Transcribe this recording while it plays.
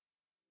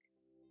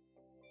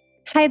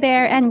Hi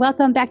there, and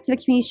welcome back to the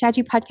Community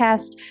Strategy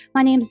Podcast.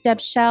 My name is Deb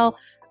Shell.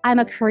 I'm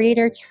a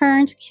creator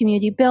turned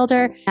community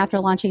builder. After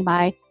launching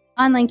my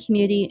online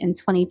community in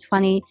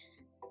 2020,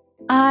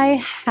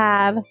 I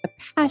have a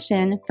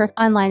passion for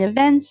online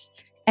events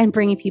and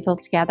bringing people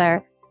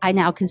together. I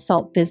now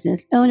consult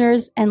business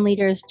owners and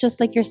leaders just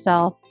like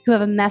yourself who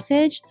have a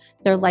message,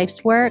 their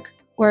life's work,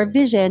 or a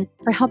vision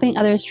for helping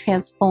others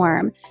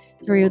transform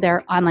through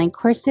their online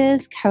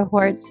courses,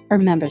 cohorts, or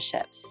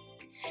memberships.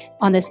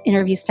 On this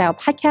interview style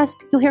podcast,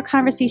 you'll hear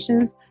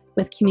conversations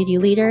with community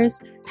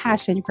leaders,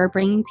 passion for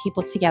bringing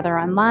people together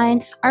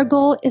online. Our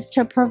goal is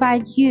to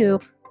provide you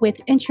with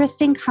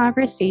interesting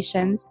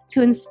conversations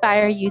to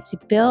inspire you to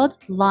build,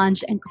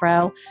 launch, and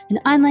grow an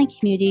online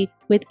community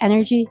with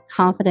energy,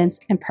 confidence,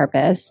 and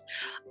purpose.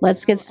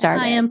 Let's get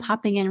started. I am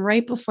popping in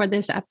right before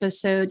this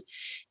episode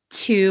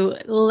to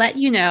let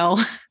you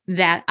know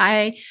that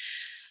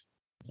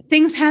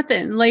things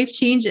happen, life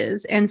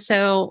changes. And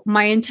so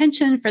my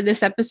intention for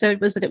this episode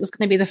was that it was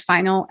going to be the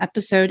final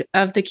episode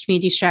of the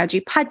Community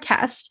Strategy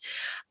Podcast.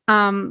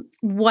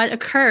 What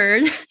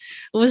occurred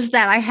was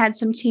that I had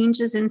some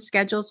changes in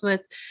schedules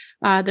with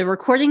the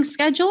recording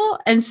schedule.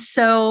 And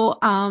so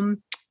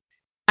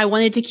I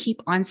wanted to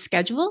keep on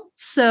schedule.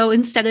 So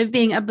instead of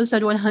being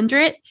episode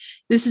 100,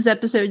 this is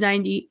episode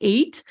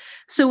 98.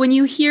 So when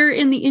you hear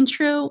in the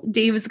intro,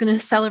 Dave is going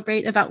to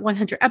celebrate about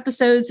 100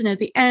 episodes. And at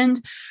the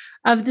end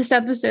of this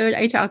episode,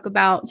 I talk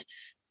about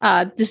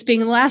this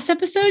being the last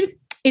episode.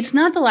 It's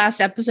not the last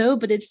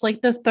episode, but it's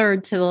like the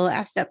third to the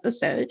last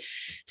episode.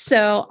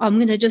 So I'm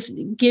going to just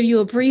give you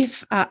a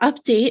brief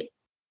update.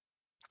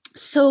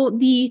 So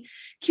the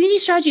Community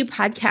Strategy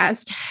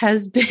Podcast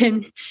has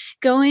been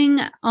going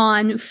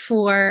on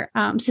for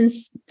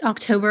since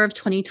October of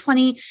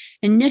 2020.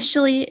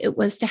 Initially, it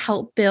was to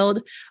help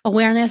build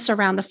awareness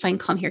around the Find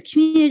Calm Here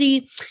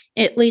community.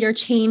 It later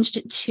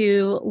changed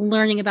to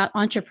learning about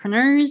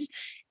entrepreneurs.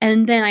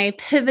 And then I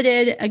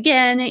pivoted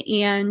again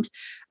and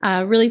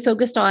really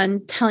focused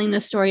on telling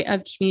the story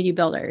of community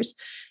builders.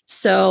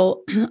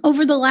 So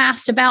over the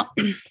last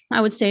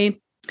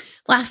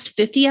last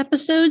 50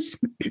 episodes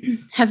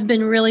have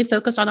been really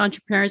focused on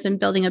entrepreneurs and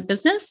building a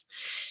business.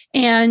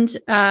 And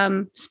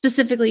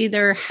specifically,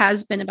 there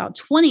has been about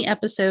 20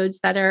 episodes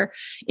that are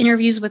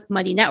interviews with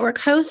Muddy Network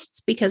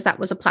hosts, because that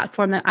was a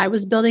platform that I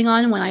was building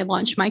on when I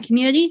launched my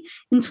community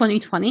in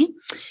 2020.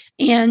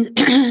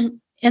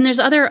 And there's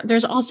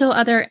also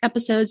other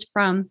episodes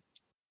from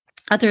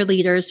other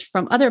leaders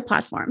from other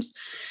platforms.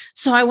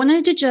 So I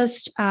wanted to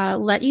just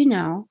let you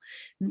know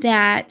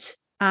that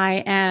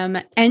I am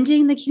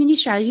ending the Community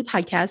Strategy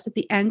Podcast at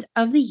the end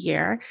of the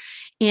year,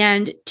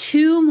 and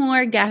 2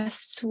 more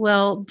guests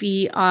will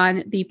be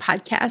on the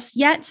podcast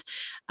yet.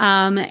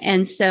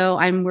 And so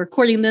I'm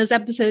recording those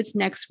episodes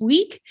next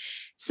week.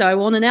 So I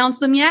won't announce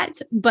them yet,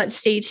 but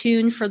stay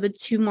tuned for the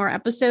 2 more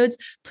episodes.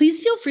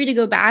 Please feel free to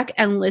go back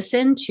and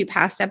listen to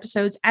past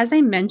episodes. As I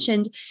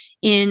mentioned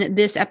in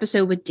this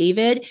episode with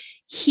David,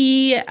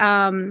 he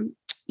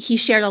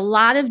shared a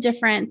lot of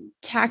different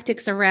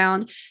tactics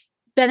around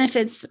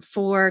benefits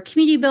for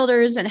community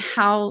builders and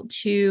how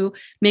to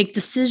make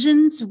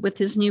decisions with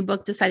his new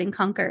book, Decide and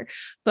Conquer.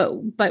 But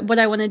what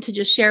I wanted to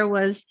just share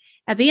was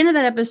at the end of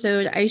that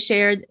episode, I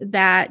shared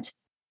that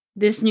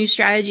this new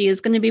strategy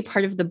is going to be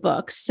part of the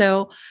book.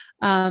 So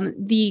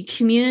the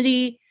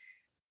Community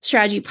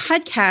Strategy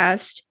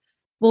Podcast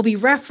will be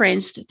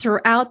referenced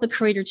throughout the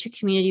Creator to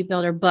Community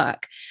Builder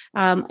book.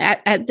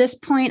 At this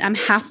point, I'm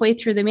halfway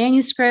through the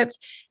manuscript,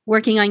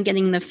 working on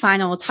getting the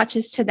final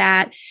touches to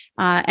that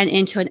and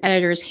into an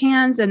editor's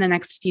hands in the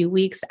next few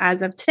weeks.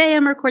 As of today,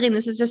 I'm recording.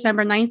 This is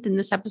December 9th, and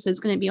this episode is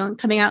going to be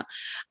coming out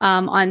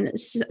on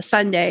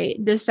Sunday,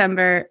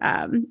 December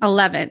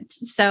 11th.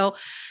 So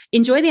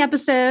enjoy the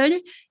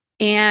episode,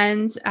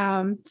 and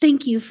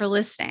thank you for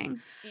listening.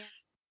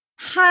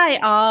 Hi,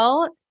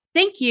 all.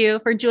 Thank you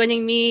for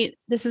joining me.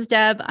 This is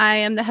Deb. I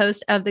am the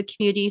host of the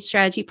Community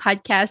Strategy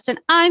Podcast,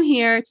 and I'm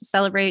here to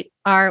celebrate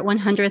our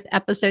 100th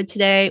episode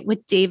today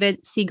with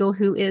David Siegel,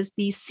 who is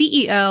the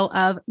CEO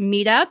of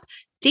Meetup.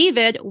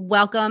 David,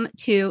 welcome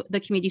to the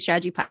Community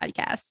Strategy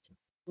Podcast.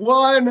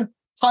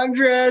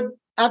 100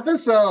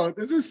 episode.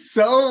 This is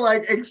so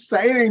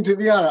exciting to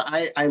be on.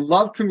 I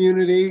love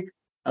community.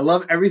 I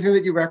love everything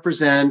that you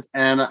represent,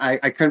 and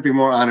I couldn't be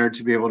more honored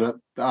to be able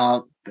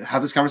to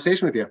have this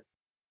conversation with you.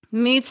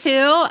 Me too.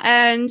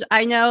 And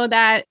I know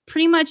that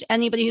pretty much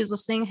anybody who's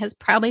listening has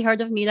probably heard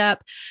of Meetup.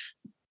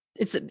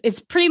 It's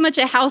pretty much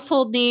a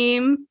household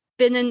name,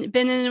 been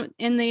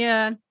in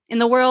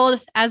the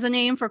world as a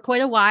name for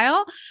quite a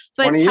while.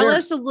 But tell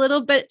us a little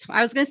bit.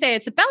 I was going to say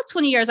it's about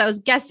 20 years. I was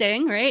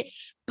guessing, right?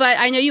 But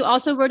I know you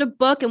also wrote a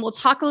book, and we'll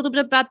talk a little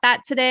bit about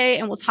that today,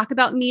 and we'll talk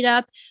about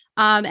Meetup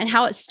and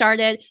how it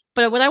started.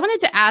 But what I wanted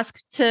to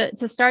ask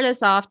to start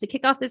us off, to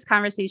kick off this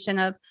conversation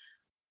of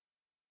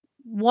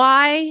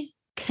why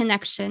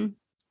connection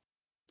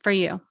for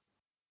you?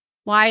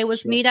 Why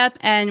was Meetup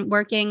and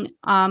working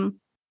and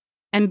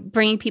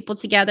bringing people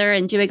together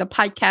and doing a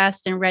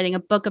podcast and writing a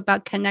book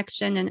about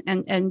connection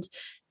and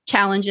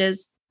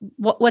challenges?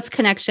 What's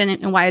connection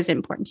and why is it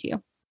important to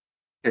you?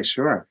 Okay,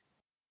 sure.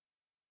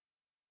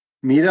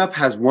 Meetup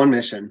has one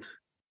mission,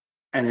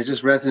 and it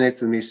just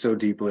resonates with me so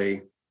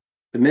deeply.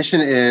 The mission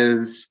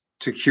is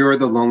to cure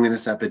the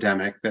loneliness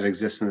epidemic that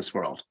exists in this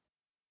world.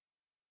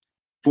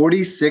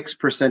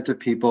 46% of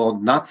people,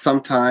 not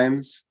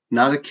sometimes,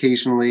 not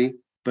occasionally,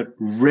 but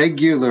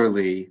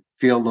regularly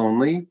feel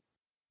lonely.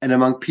 And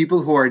among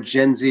people who are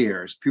Gen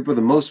Zers, people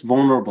the most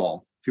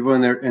vulnerable, people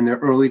in their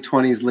early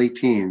 20s, late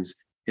teens,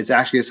 it's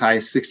actually as high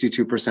as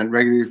 62%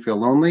 regularly feel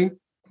lonely.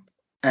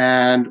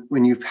 And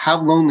when you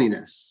have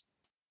loneliness,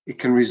 it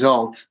can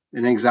result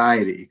in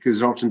anxiety, it can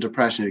result in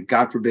depression, it,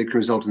 God forbid, can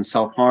result in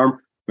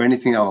self-harm or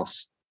anything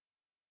else.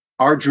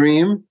 Our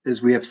dream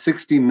is we have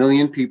 60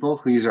 million people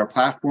who use our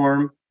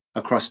platform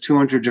across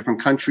 200 different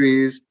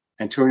countries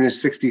and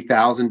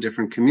 260,000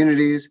 different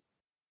communities.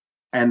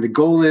 And the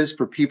goal is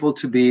for people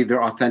to be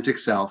their authentic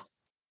self,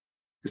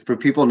 is for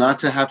people not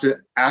to have to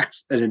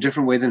act in a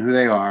different way than who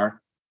they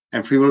are,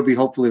 and for people to be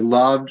hopefully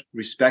loved,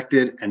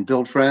 respected, and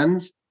build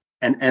friends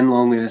and end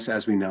loneliness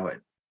as we know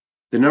it.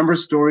 The number of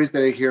stories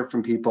that I hear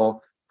from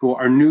people who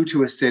are new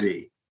to a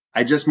city.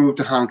 I just moved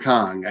to Hong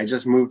Kong. I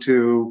just moved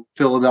to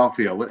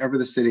Philadelphia, whatever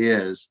the city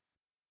is.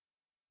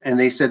 And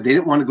they said they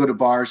didn't want to go to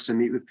bars to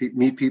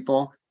meet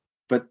people,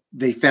 but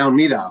they found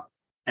Meetup,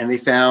 and they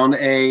found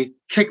a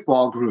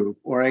kickball group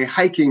or a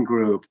hiking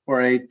group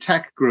or a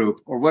tech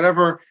group or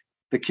whatever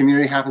the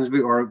community happens to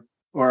be, or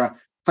a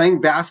playing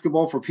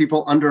basketball for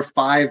people under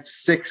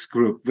 5'6"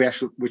 group,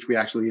 which we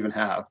actually even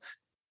have.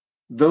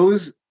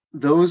 Those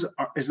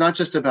are, it's not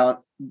just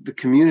about the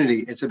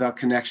community, it's about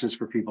connections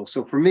for people.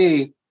 So for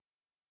me,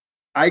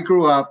 I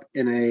grew up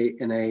in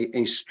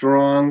a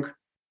strong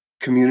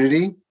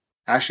community,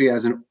 actually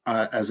as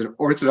an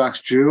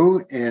Orthodox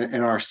Jew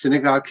in our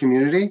synagogue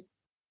community.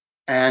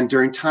 And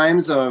during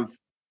times of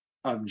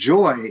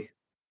joy,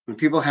 when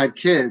people had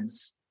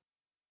kids,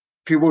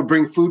 people would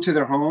bring food to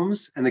their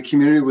homes and the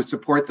community would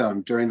support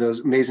them during those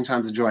amazing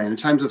times of joy. And in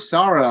times of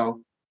sorrow,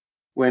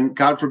 when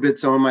God forbid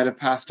someone might have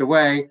passed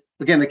away,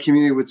 again, the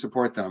community would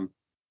support them.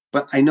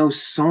 But I know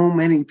so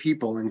many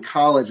people in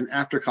college and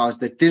after college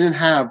that didn't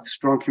have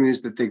strong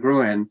communities that they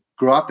grew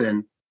up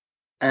in.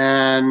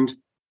 And,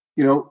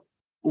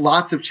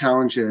 lots of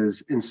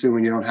challenges ensue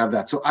when you don't have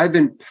that. So I've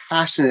been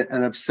passionate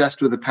and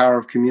obsessed with the power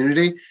of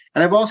community.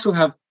 And I've also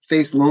have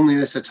faced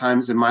loneliness at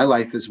times in my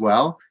life as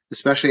well,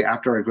 especially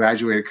after I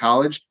graduated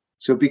college.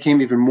 So it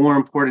became even more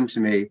important to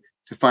me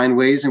to find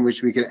ways in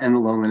which we could end the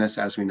loneliness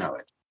as we know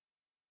it.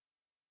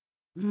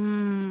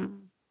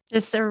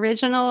 This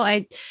original,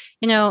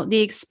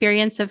 the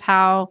experience of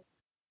how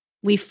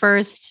we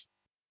first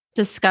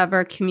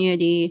discover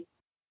community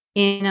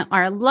in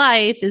our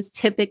life is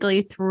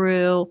typically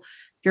through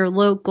your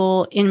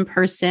local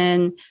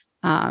in-person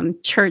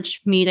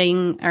church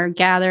meeting or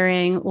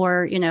gathering,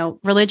 or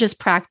religious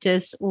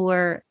practice,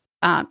 or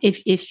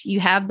if you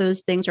have those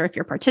things, or if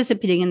you're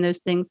participating in those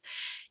things,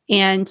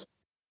 and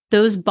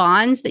those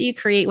bonds that you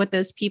create with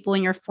those people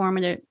in your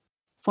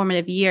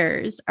formative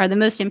years are the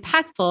most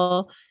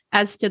impactful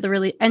as to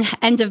the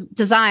and of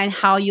design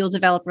how you'll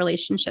develop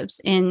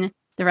relationships in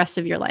the rest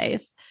of your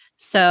life.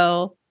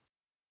 So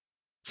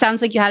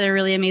sounds like you had a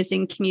really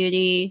amazing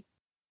community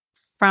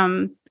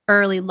from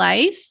early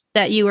life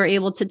that you were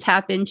able to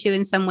tap into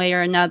in some way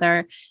or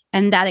another.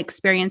 And that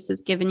experience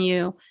has given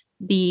you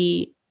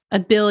the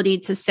ability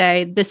to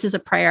say, this is a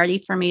priority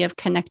for me of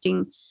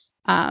connecting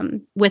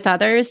with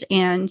others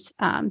and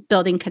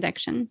building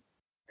connection.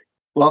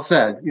 Well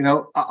said.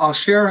 I'll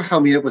share how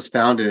Meetup was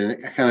founded, and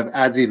it kind of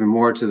adds even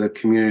more to the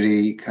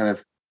community kind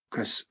of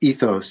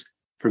ethos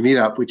for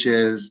Meetup, which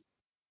is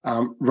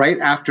right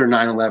after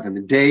 9/11,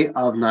 the day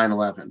of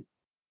 9/11.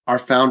 Our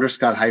founder,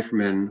 Scott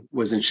Heiferman,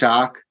 was in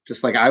shock,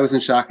 just like I was in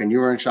shock and you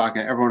were in shock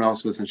and everyone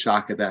else was in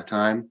shock at that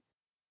time.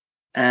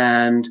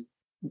 And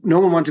no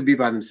one wanted to be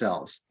by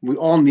themselves. We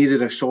all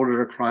needed a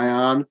shoulder to cry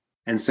on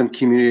and some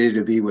community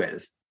to be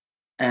with.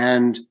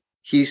 And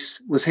he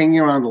was hanging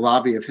around the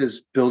lobby of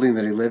his building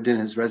that he lived in,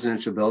 his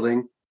residential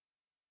building,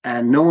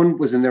 and no one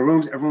was in their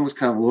rooms. Everyone was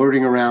kind of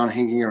lording around,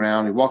 hanging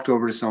around. He walked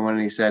over to someone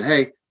and he said,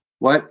 "Hey,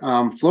 what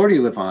floor do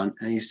you live on?"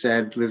 And he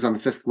said, "Lives on the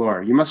 5th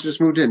floor." "You must have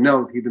just moved in."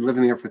 No, he'd been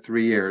living there for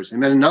 3 years.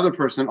 And met another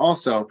person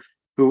also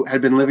who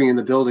had been living in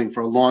the building for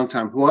a long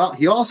time, who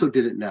he also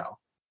didn't know.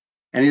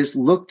 And he just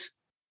looked,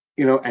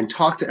 and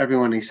talked to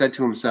everyone. And he said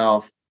to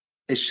himself,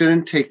 it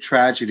shouldn't take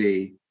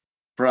tragedy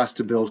for us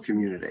to build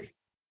community.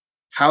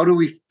 How do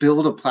we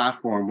build a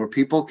platform where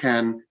people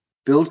can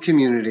build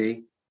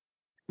community,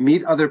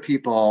 meet other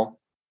people,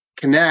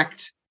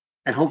 connect,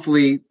 and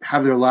hopefully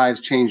have their lives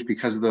change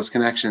because of those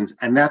connections?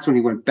 And that's when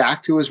he went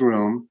back to his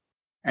room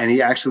and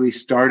he actually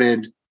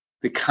started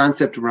the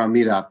concept around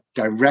Meetup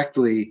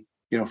directly,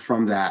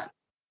 from that.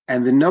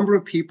 And the number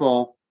of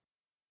people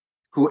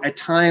who at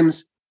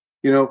times,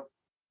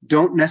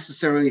 don't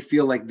necessarily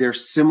feel like they're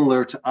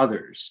similar to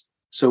others.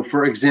 So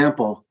for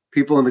example,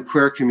 people in the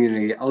queer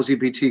community,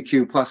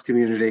 LGBTQ plus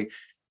community,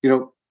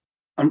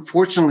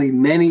 unfortunately,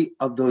 many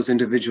of those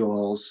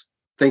individuals,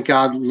 thank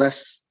God,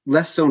 less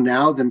so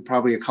now than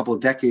probably a couple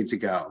of decades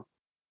ago,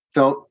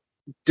 felt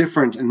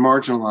different and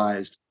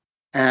marginalized.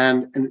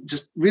 And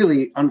just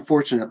really,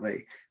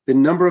 unfortunately, the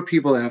number of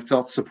people that have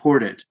felt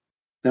supported,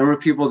 the number of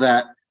people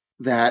that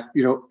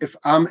if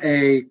I'm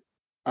a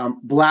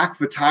Black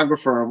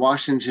photographer in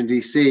Washington,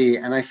 D.C.,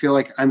 and I feel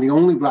like I'm the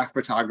only Black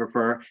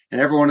photographer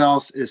and everyone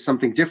else is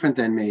something different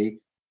than me,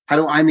 how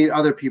do I meet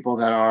other people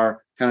that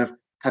are kind of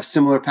have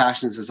similar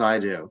passions as I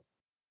do?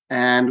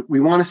 And we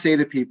want to say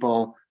to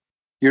people,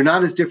 you're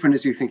not as different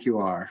as you think you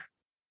are.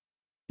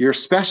 You're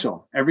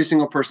special. Every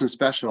single person's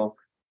special.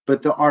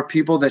 But there are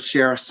people that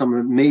share some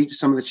of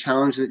the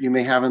challenges that you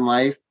may have in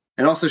life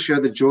and also share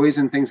the joys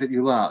and things that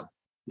you love.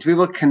 And to be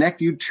able to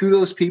connect you to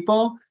those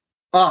people,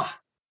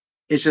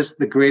 it's just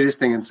the greatest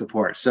thing in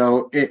support.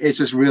 So it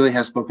just really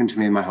has spoken to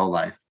me in my whole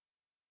life.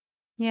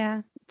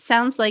 Yeah,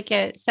 sounds like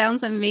it.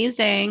 Sounds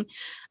amazing.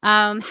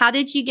 How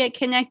did you get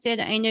connected?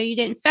 I know you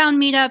didn't found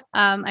Meetup.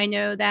 I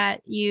know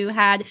that you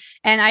had,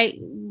 and I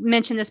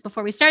mentioned this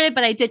before we started,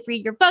 but I did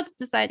read your book,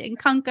 Decide and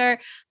Conquer,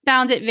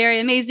 found it very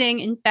amazing.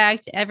 In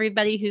fact,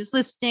 everybody who's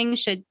listening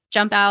should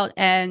jump out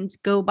and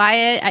go buy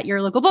it at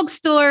your local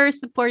bookstore,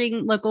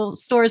 supporting local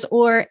stores,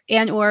 or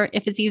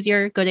if it's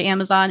easier, go to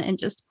Amazon and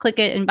just click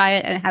it and buy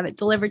it and have it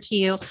delivered to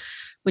you,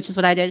 which is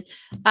what I did.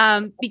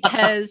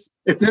 Because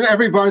it's in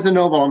every Barnes and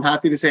Noble, I'm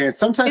happy to say. And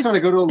sometimes when I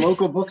go to a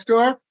local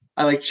bookstore,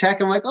 I check.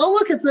 I'm like, oh,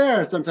 look, it's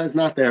there. Sometimes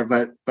not there,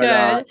 but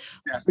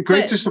it's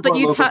great to support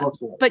local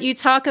bookstores. But you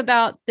talk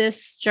about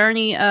this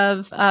journey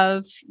of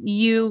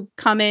you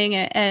coming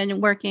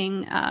and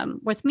working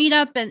with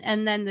Meetup,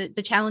 and then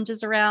the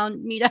challenges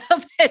around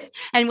Meetup,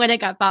 and when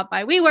it got bought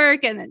by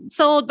WeWork and then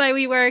sold by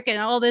WeWork,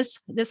 and all this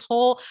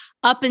whole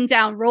up and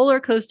down roller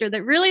coaster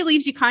that really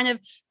leaves you kind of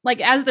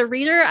as the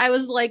reader, I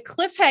was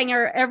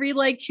cliffhanger every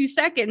 2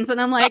 seconds,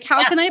 and I'm like,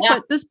 how can I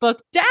put this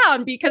book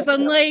down? Because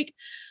I'm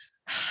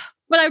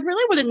but I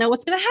really want to know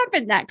what's going to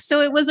happen next.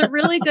 So it was a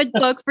really good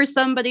book for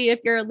somebody,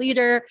 if you're a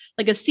leader,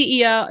 like a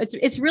CEO.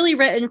 It's really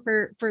written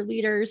for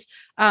leaders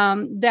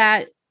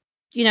that,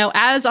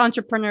 as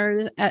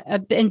entrepreneurs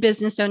and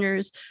business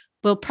owners,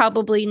 will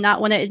probably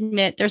not want to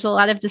admit there's a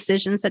lot of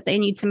decisions that they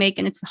need to make,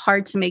 and it's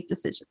hard to make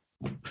decisions.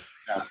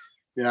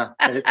 Yeah.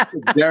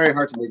 It's very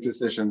hard to make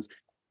decisions.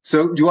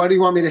 So do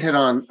you want me to hit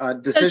on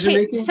decision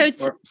making?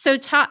 So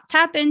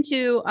tap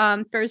into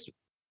first.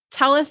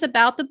 Tell us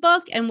about the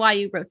book and why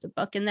you wrote the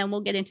book, and then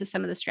we'll get into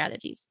some of the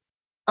strategies.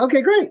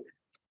 Okay, great.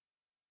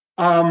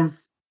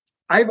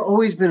 I've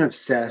always been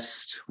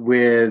obsessed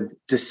with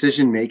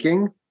decision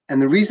making.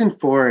 And the reason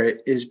for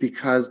it is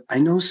because I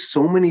know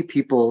so many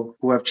people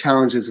who have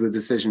challenges with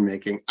decision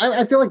making.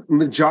 I feel like the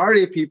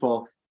majority of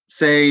people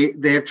say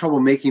they have trouble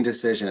making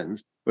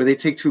decisions, or they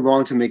take too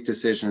long to make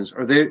decisions,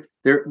 or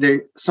they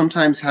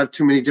sometimes have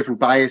too many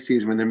different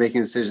biases when they're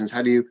making decisions.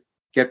 How do you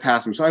get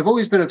past them? So I've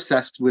always been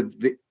obsessed with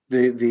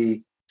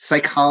the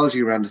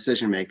psychology around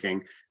decision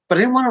making, but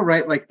I didn't want to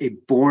write a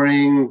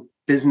boring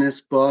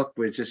business book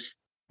with just,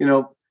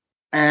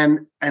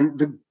 and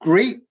the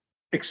great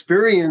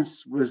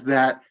experience was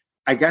that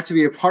I got to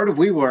be a part of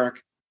WeWork,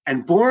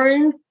 and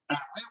boring and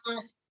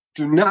WeWork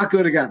do not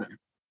go together.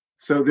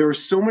 So there were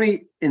so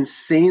many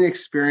insane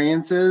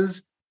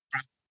experiences.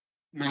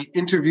 My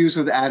interviews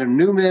with Adam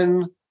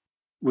Newman,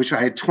 which I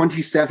had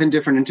 27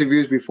 different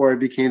interviews before I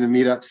became the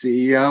Meetup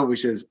CEO,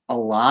 which is a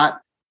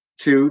lot,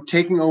 to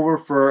taking over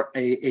for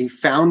a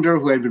founder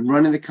who had been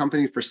running the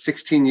company for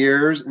 16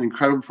 years, an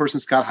incredible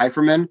person, Scott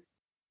Heiferman,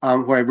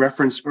 who I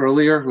referenced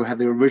earlier, who had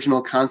the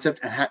original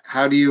concept, and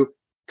how do you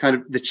kind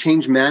of the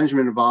change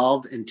management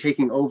involved in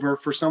taking over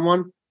for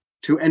someone,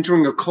 to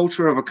entering a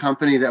culture of a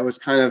company that was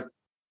kind of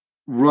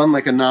run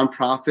like a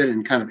nonprofit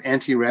and kind of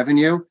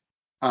anti-revenue,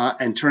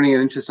 and turning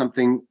it into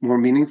something more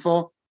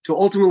meaningful, to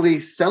ultimately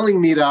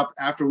selling Meetup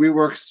after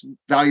WeWork's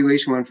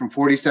valuation went from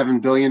 $47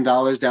 billion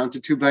down to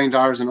 $2 billion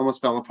and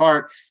almost fell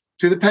apart,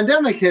 to the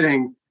pandemic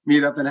hitting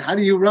Meetup, and how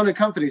do you run a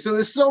company? So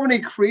there's so many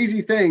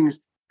crazy things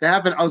that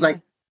happened. I was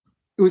like,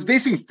 it was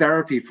basically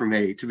therapy for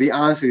me, to be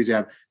honest with you,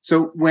 Deb.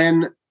 So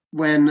when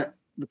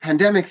the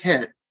pandemic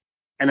hit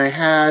and I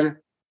had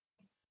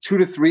 2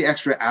 to 3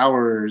 extra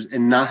hours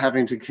and not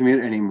having to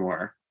commute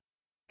anymore,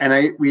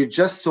 and we had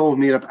just sold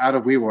Meetup out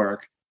of WeWork,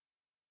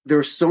 there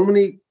were so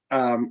many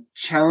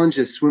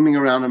challenges swimming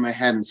around in my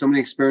head and so many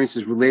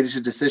experiences related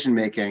to decision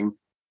making.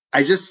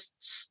 I just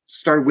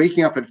started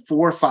waking up at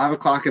 4 or 5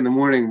 o'clock in the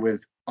morning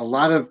with a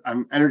lot of,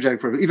 I'm energetic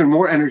for even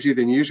more energy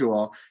than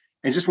usual,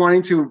 and just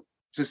wanting to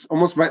just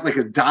almost write like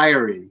a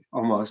diary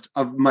almost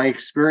of my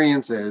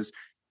experiences.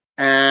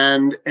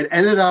 And it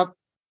ended up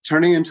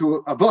turning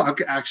into a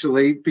book,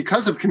 actually,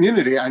 because of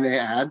community, I may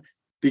add,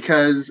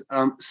 because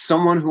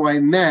someone who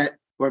I met,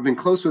 who I've been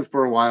close with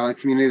for a while, a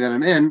community that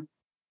I'm in,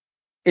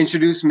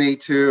 introduced me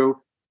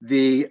to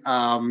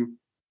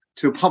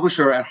to a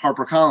publisher at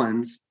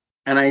HarperCollins,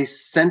 and I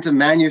sent a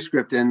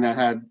manuscript in that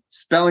had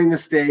spelling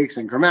mistakes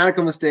and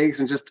grammatical mistakes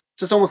and just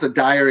almost a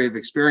diary of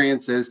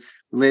experiences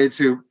related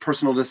to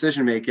personal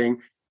decision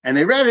making. And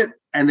they read it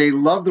and they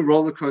loved the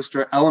roller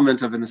coaster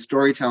element of it, and the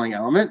storytelling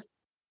element.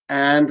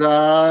 And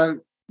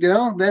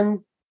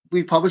then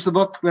we published the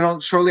book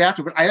shortly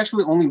after. But I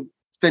actually only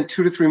spent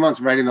 2 to 3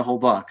 months writing the whole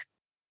book.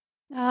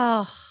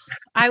 Oh,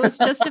 I was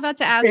just about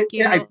to ask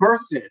you. I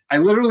birthed it. I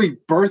literally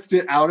birthed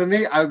it out of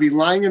me. I would be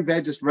lying in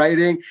bed just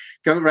writing.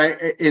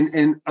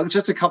 In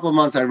just a couple of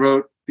months, I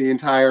wrote the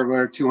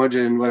entire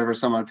 200 and whatever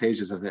some odd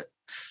pages of it.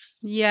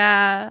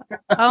 Yeah.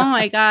 Oh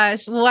my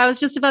gosh. Well, I was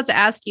just about to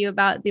ask you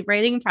about the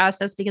writing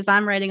process because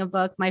I'm writing a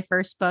book, my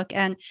first book,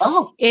 and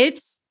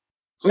it's.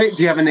 Wait,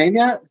 do you have a name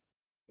yet?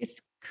 It's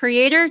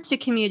Creator to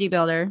Community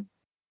Builder.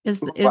 Is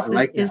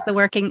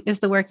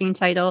the working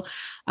title,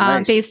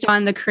 Nice. based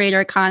on the creator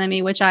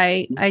economy, which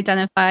I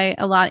identify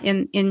a lot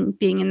in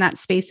being in that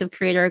space of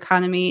creator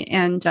economy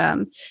and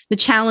the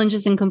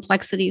challenges and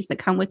complexities that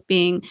come with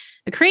being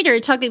a creator.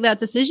 Talking about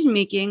decision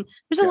making,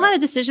 there's a lot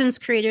of decisions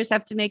creators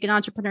have to make and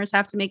entrepreneurs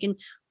have to make, and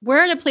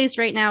we're at a place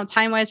right now,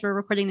 time-wise, we're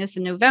recording this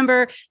in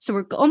November, so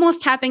we're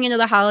almost tapping into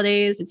the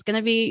holidays. It's going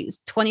to be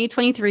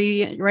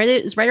 2023, right?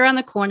 It's right around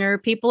the corner.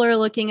 People are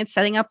looking at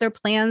setting up their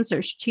plans,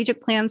 their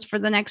strategic plans for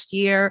the next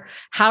year.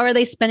 How are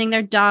they spending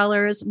their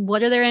dollars?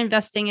 What are they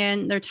investing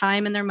in their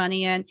time and their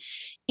money in?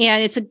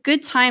 And it's a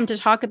good time to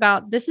talk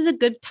about, this is a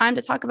good time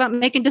to talk about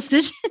making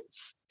decisions.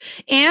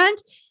 And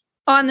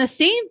on the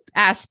same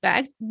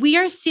aspect, we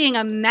are seeing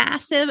a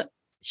massive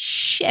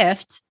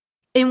shift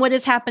in what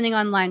is happening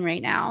online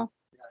right now.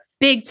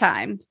 Big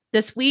time.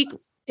 This week,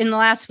 in the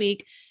last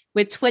week,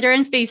 with Twitter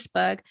and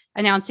Facebook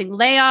announcing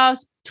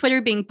layoffs,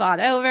 Twitter being bought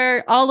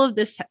over, all of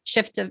this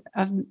shift of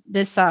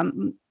this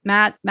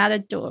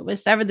Matador,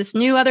 whatever, this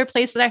new other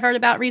place that I heard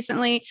about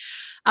recently.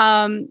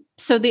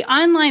 So the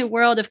online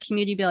world of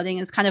community building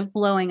is kind of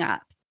blowing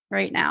up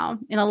right now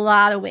in a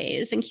lot of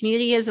ways. And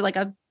community is like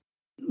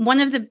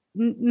one of the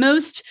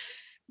most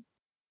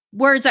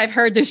words I've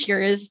heard this year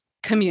is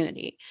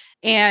community.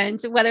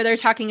 And whether they're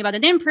talking about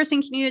an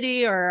in-person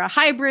community or a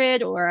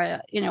hybrid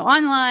or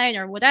online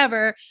or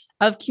whatever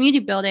of community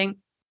building,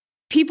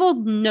 people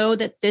know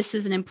that this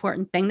is an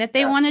important thing that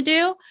they want to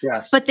do,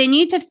 but they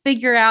need to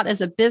figure out as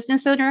a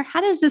business owner,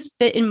 how does this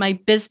fit in my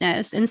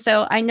business? And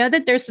so I know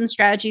that there's some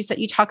strategies that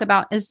you talk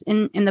about as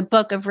in the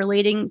book of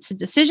relating to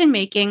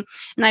decision-making.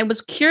 And I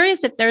was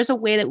curious if there's a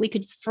way that we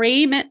could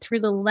frame it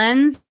through the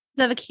lens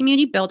of a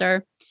community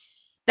builder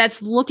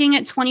that's looking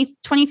at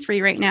 2023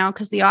 right now,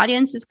 because the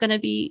audience is going to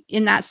be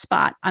in that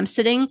spot. I'm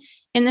sitting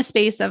in the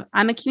space of,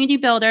 I'm a community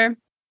builder.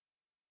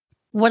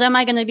 What am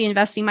I going to be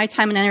investing my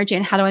time and energy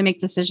in? How do I make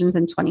decisions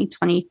in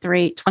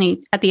 2023,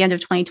 at the end of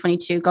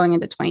 2022, going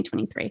into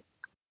 2023?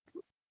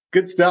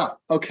 Good stuff.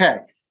 Okay.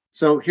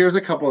 So here's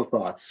a couple of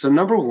thoughts. So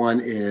number one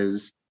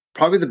is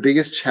probably the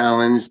biggest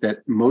challenge that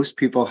most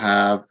people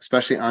have,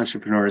 especially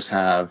entrepreneurs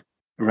have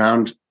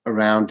around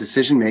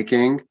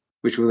decision-making,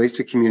 which relates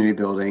to community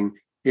building,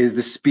 is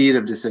the speed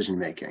of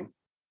decision-making.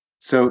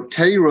 So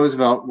Teddy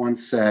Roosevelt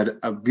once said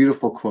a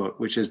beautiful quote,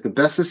 which is, the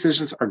best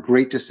decisions are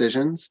great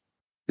decisions.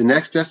 The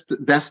next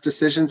best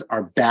decisions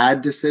are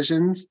bad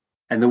decisions.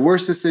 And the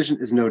worst decision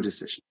is no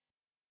decision.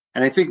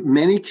 And I think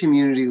many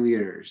community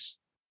leaders,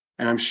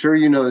 and I'm sure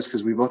you know this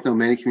because we both know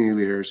many community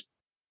leaders,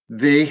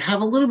 they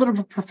have a little bit of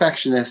a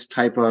perfectionist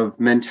type of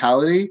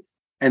mentality.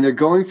 And they're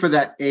going for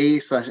that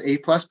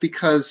A/A+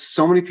 because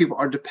so many people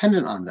are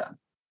dependent on them.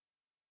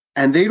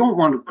 And they don't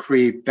want to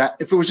create that.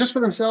 If it was just for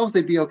themselves,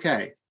 they'd be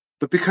okay.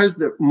 But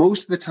because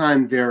most of the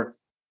time they're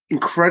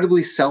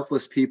incredibly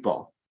selfless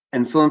people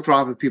and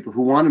philanthropic people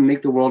who want to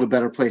make the world a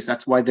better place.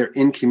 That's why they're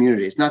in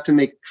community. It's not to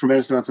make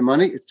tremendous amounts of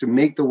money. It's to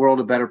make the world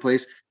a better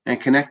place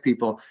and connect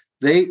people.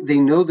 They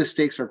know the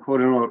stakes are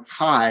quote unquote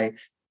high,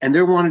 and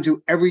they want to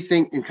do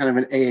everything in kind of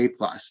an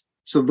AA+.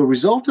 So the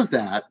result of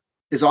that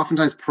is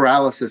oftentimes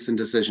paralysis in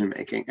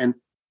decision-making. And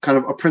kind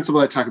of a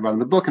principle I talk about in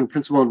the book and a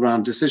principle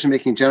around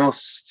decision-making in general,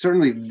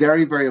 certainly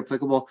very, very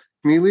applicable to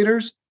community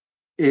leaders,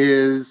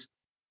 is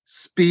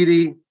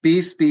be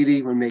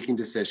speedy when making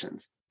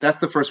decisions. That's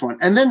the first one.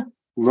 And then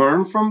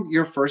learn from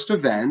your first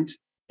event.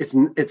 If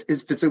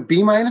it's a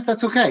B-,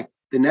 that's okay.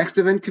 The next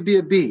event could be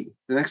a B.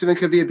 The next event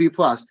could be a B+.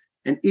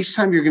 And each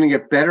time you're going to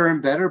get better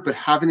and better, but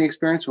having the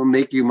experience will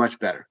make you much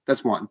better.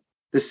 That's one.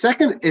 The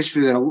second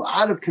issue that a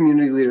lot of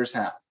community leaders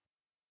have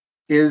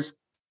is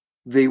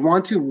they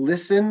want to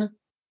listen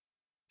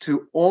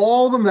to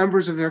all the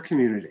members of their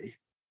community,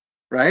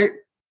 right?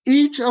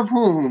 Each of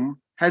whom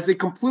has a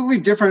completely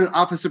different and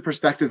opposite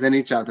perspective than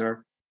each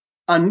other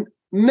on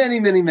many,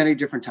 many, many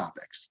different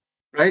topics,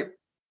 right?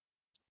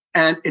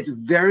 And it's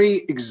very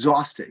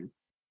exhausting.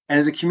 And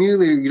as a community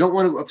leader, you don't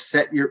want to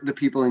upset the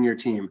people in your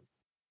team.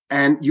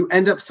 And you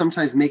end up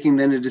sometimes making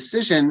then a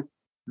decision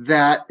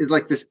that is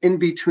like this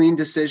in-between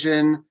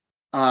decision.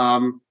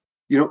 And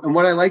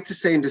what I like to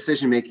say in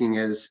decision-making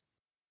is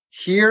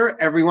hear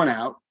everyone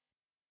out,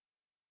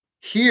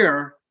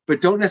 hear,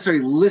 but don't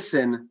necessarily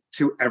listen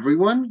to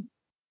everyone.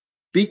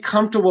 Be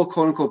comfortable,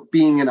 quote unquote,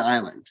 being an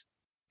island.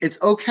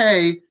 It's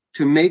okay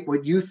to make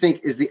what you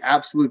think is the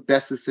absolute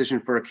best decision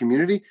for a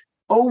community.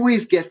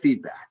 Always get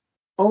feedback.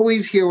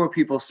 Always hear what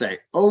people say.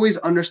 Always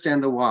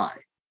understand the why.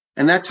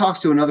 And that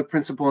talks to another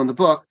principle in the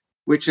book,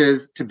 which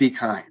is to be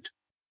kind.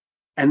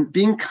 And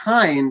being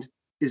kind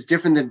is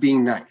different than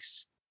being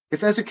nice.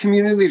 if as a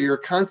community leader, you're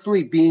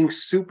constantly being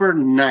super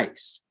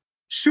nice,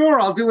 sure,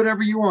 I'll do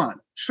whatever you want.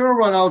 Sure,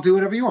 what I'll do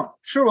whatever you want.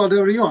 Sure, I'll do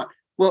whatever you want.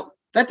 Well,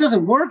 that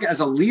doesn't work as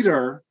a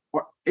leader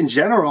or in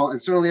general,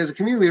 and certainly as a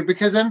community leader,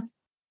 because then,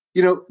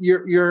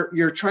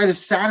 you're trying to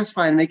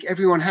satisfy and make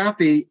everyone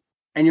happy,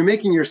 and you're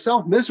making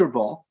yourself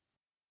miserable.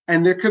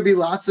 And there could be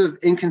lots of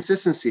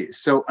inconsistencies.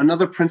 So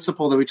another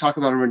principle that we talk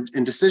about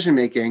in decision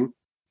making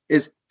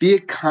is be a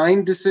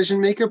kind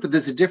decision maker, but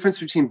there's a difference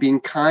between being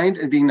kind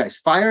and being nice.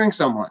 Firing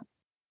someone,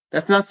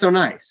 that's not so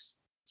nice.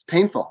 It's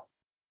painful,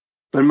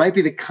 but it might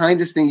be the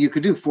kindest thing you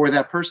could do for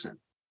that person.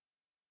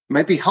 It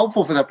might be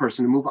helpful for that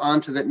person to move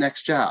on to that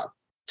next job.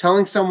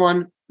 Telling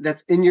someone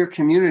that's in your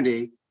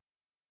community,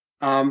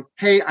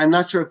 hey, I'm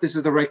not sure if this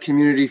is the right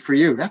community for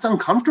you. That's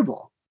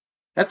uncomfortable.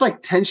 That's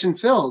like tension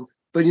filled.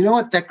 But you know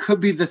what? That could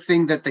be the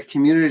thing that the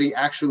community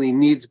actually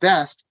needs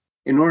best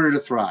in order to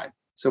thrive.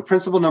 So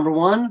principle number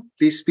 1,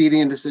 be speedy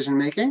in decision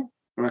making.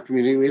 We're not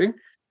community leading.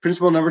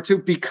 Principle number 2,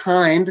 be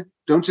kind.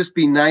 Don't just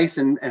be nice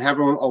and have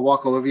everyone all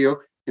walk all over you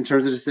in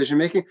terms of decision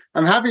making.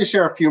 I'm happy to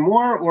share a few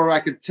more, or I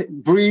could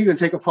breathe and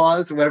take a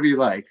pause, whatever you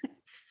like.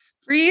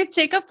 Breathe,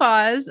 take a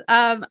pause.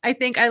 I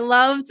think I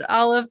loved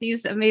all of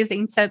these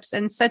amazing tips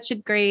and such a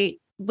great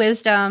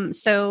wisdom.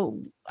 So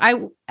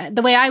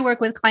the way I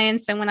work with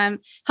clients and when I'm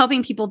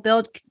helping people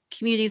build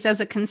communities as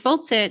a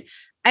consultant,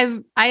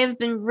 I have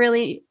been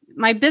really,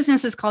 my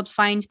business is called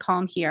Find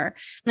Calm Here.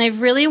 And I've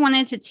really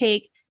wanted to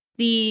take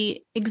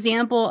the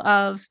example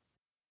of,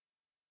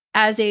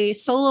 as a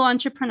solo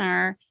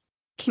entrepreneur,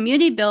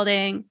 community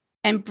building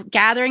and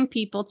gathering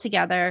people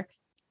together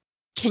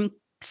can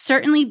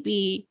certainly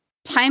be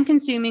time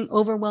consuming,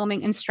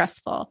 overwhelming, and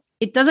stressful.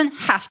 It doesn't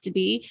have to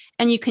be,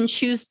 and you can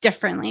choose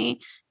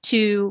differently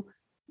to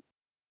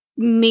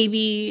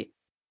maybe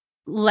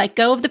let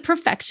go of the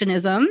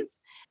perfectionism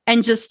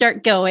and just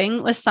start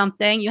going with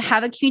something. You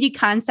have a community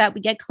concept.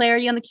 We get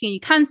clarity on the community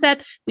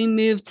concept. We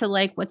move to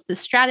like, what's the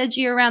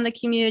strategy around the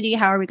community?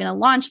 How are we going to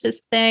launch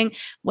this thing?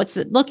 What's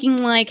it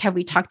looking like? Have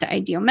we talked to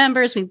ideal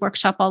members? We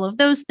workshop all of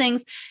those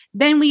things.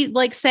 Then we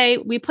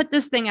we put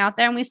this thing out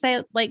there and we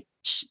say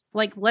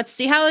let's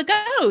see how it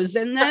goes.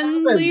 And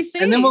then we see.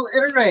 And then we'll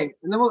iterate.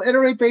 And then we'll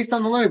iterate based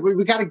on the learning.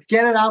 We got to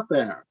get it out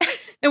there.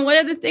 And one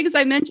of the things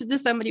I mentioned to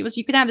somebody was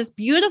you can have this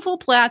beautiful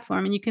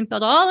platform and you can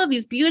build all of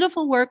these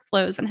beautiful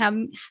workflows and have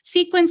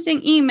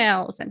sequencing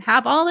emails and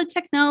have all the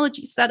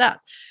technology set up.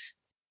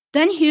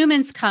 Then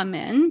humans come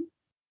in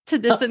to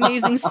this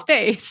amazing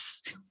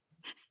space.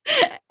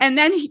 And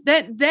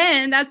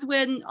then that's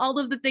when all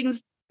of the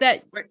things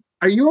that... Wait,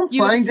 are you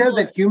implying, Deb,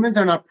 that humans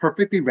are not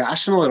perfectly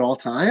rational at all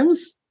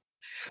times?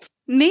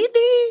 Maybe.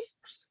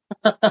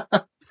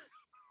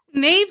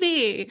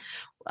 Maybe.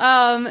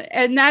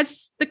 And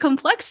that's the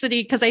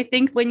complexity, because I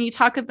think when you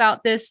talk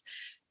about this,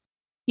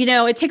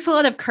 it takes a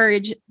lot of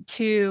courage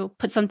to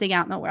put something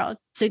out in the world.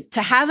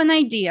 To have an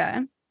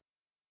idea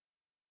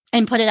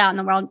and put it out in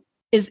the world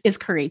is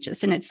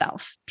courageous in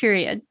itself,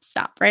 period.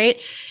 Stop,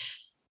 right?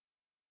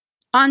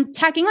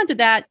 Tacking onto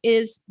that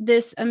is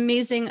this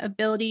amazing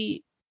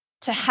ability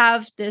to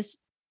have this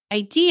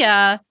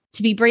idea,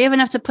 to be brave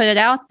enough to put it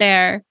out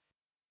there,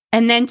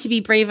 and then to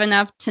be brave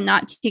enough to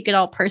not take it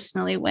all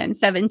personally when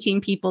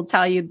 17 people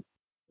tell you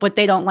what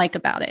they don't like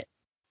about it.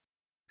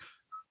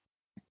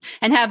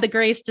 And have the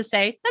grace to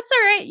say, that's all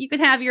right. You can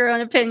have your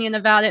own opinion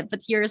about it, but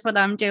here's what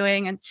I'm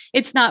doing. And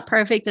it's not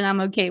perfect. And I'm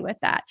okay with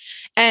that.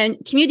 And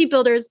community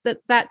builders,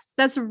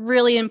 that's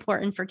really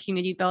important for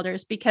community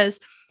builders, because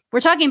we're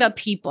talking about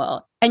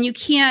people, and you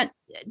can't,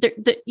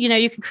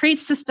 you can create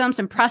systems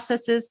and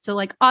processes to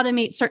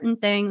automate certain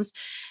things.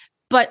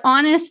 But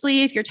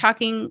honestly, if you're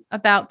talking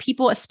about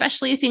people,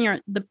 especially if a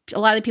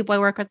lot of the people I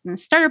work with in the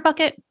starter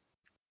bucket,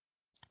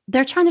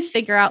 they're trying to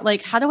figure out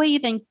how do I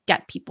even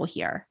get people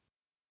here?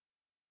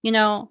 I'm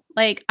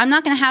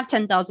not going to have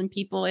 10,000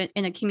 people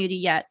in a community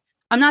yet.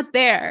 I'm not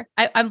there.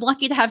 I'm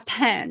lucky to have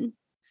 10,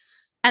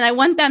 and I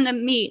want them to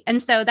meet.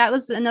 And so that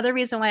was another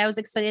reason why I was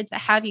excited to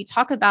have you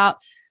talk about,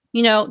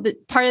 the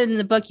part in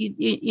the book,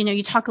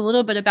 you talk a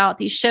little bit about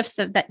these shifts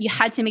of that you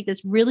had to make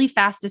this really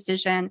fast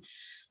decision.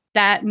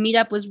 That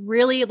Meetup was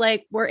really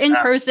we're in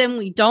person.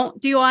 We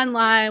don't do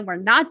online. We're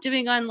not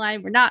doing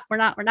online. We're not.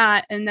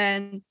 And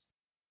then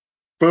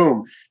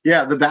boom.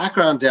 Yeah. The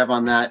background, Deb,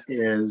 on that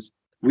is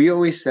we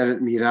always said at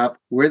Meetup,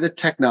 we're the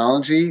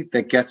technology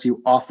that gets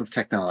you off of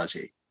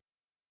technology,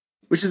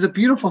 which is a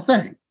beautiful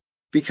thing,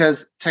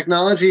 because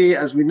technology,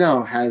 as we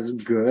know, has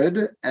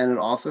good and it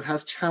also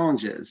has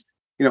challenges.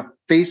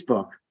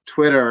 Facebook,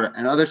 Twitter,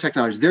 and other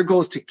technologies, their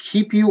goal is to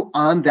keep you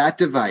on that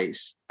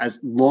device as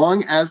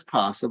long as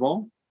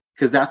possible,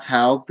 because that's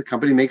how the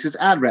company makes its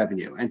ad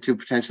revenue, and to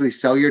potentially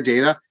sell your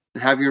data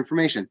and have your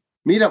information.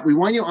 Meetup, we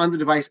want you on the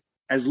device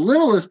as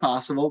little as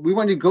possible. We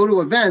want you to go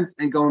to events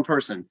and go in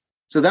person.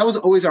 So that was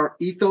always our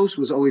ethos,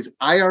 was always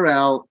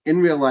IRL,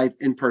 in real life,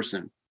 in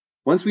person.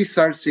 Once we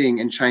start seeing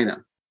in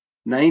China,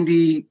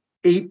 98%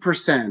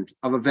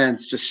 of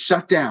events just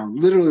shut down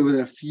literally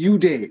within a few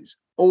days,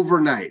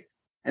 overnight.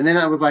 And then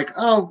I was like,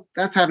 oh,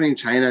 that's happening in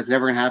China. It's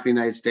never going to happen in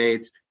the United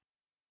States.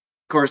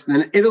 Of course,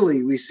 then in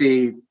Italy, we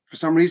see for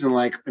some reason,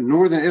 like in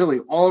Northern Italy,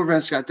 all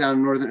events got down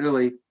in Northern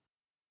Italy.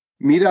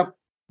 Meetup,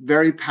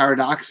 very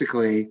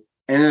paradoxically,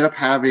 ended up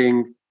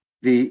having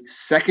the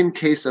second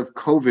case of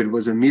COVID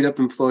was a Meetup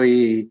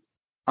employee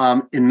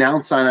in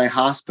Mount Sinai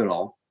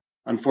Hospital.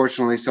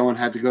 Unfortunately, someone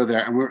had to go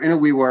there, and we're in a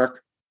WeWork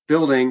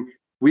building.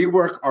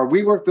 Our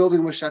WeWork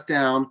building was shut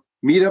down.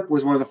 Meetup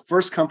was one of the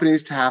first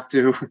companies to have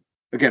to,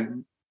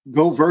 again,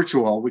 go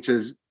virtual, which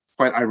is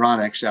quite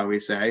ironic, shall we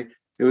say.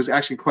 There was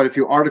actually quite a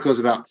few articles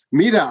about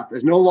Meetup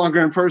is no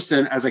longer in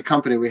person as a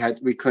company. We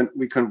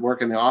couldn't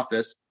work in the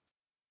office.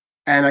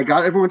 And I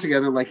got everyone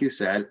together, like you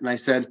said, and I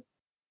said,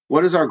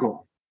 what is our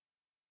goal?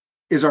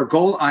 Is our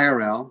goal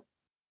IRL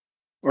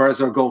or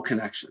is our goal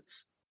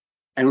connections?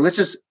 And let's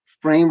just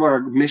frame what our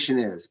mission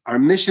is. Our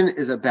mission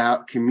is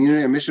about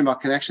community, our mission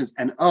about connections.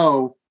 And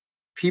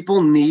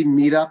people need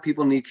Meetup,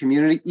 people need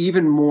community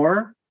even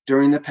more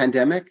during the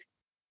pandemic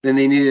than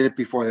they needed it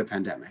before the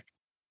pandemic.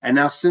 And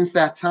now since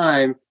that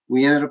time,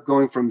 we ended up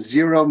going from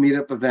 0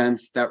 Meetup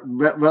events that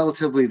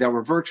relatively that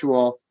were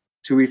virtual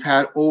to we've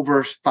had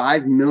over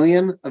 5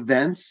 million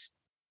events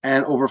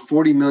and over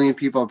 40 million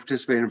people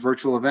participating in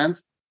virtual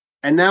events.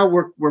 And now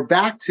we're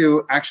back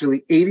to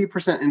actually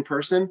 80% in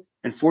person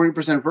and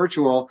 40%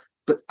 virtual.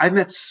 But I've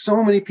met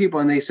so many people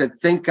and they said,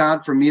 thank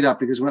God for Meetup,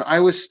 because when I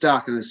was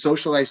stuck in a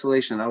social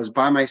isolation, I was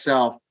by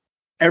myself.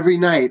 Every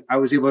night I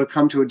was able to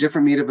come to a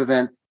different Meetup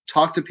event,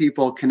 talk to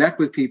people, connect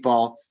with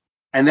people,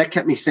 and that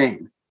kept me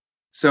sane.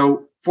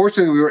 So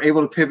fortunately, we were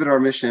able to pivot our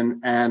mission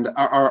and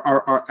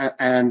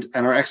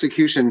our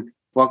execution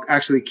while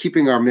actually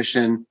keeping our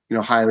mission,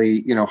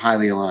 highly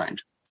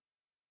aligned.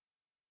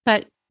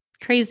 But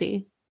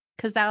crazy.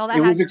 Because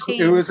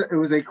it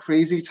was a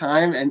crazy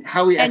time, and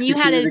how we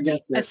executed against it. And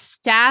you had a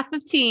staff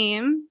of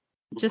team.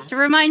 Just to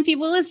remind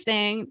people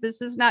listening,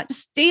 this is not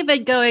just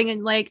David going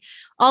and like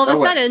all of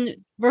a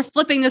sudden we're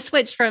flipping the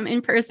switch from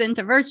in person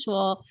to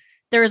virtual.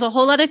 There was a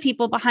whole lot of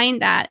people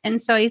behind that,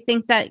 and so I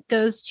think that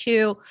goes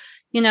to,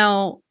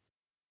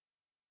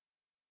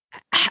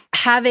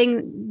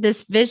 having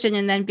this vision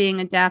and then being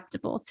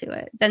adaptable to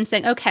it. Then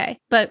saying, okay,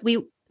 but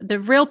the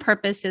real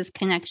purpose is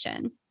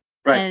connection.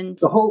 Right. And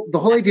the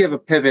whole idea of a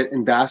pivot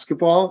in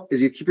basketball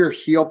is you keep your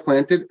heel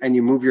planted and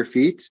you move your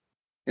feet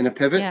in a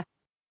pivot. Yeah.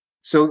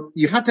 So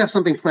you have to have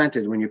something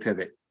planted when you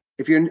pivot.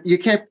 If you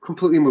can't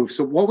completely move.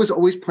 So what was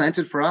always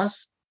planted for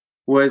us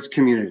was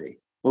community.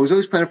 What was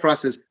always planted for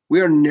us is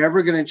we are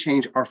never going to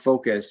change our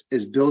focus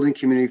is building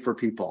community for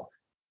people.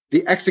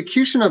 The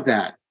execution of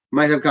that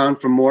might have gone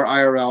from more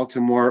IRL to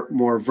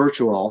more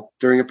virtual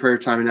during a period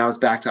of time, and now it's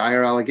back to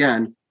IRL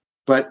again.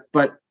 But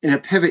in a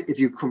pivot, if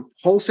you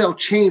wholesale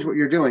change what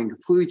you're doing,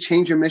 completely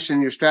change your mission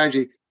and your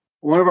strategy.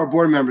 One of our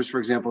board members, for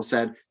example,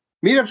 said,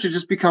 Meetup should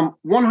just become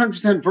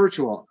 100%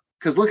 virtual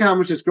because look at how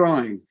much it's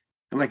growing.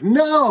 I'm like,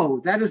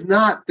 no, that is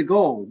not the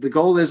goal. The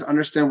goal is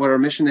understand what our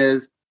mission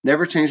is,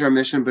 never change our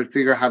mission, but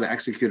figure out how to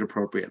execute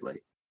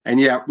appropriately. And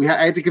yeah,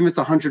 I had to convince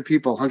 100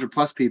 people, 100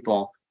 plus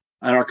people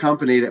at our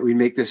company that we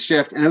make this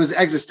shift. And it was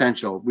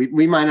existential.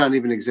 We might not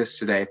even exist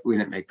today if we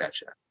didn't make that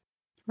shift.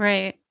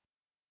 Right.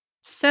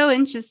 So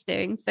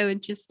interesting.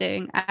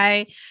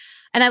 I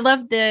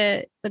love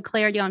the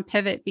clarity on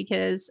pivot,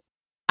 because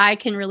I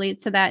can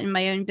relate to that in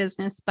my own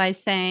business by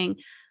saying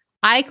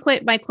I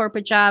quit my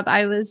corporate job.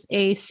 I was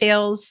a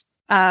sales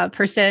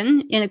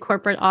person in a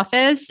corporate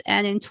office.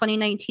 And in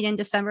 2019, in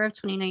December of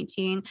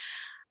 2019,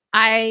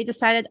 I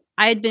decided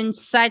I had been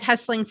side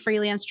hustling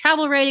freelance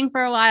travel writing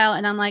for a while.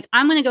 And I'm like,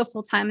 I'm going to go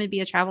full time and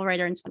be a travel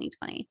writer in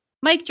 2020.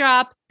 Mic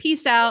drop,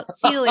 peace out,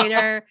 see you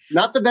later.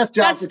 Not the best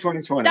job for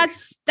 2020.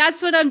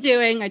 That's what I'm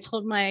doing. I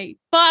told my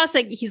boss,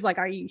 he's like,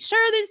 are you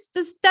sure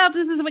this stuff,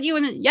 this is what you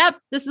want to, yep,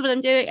 this is what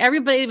I'm doing.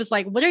 Everybody was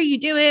like, what are you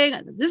doing?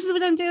 This is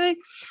what I'm doing.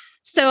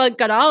 So I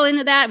got all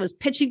into that. I was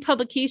pitching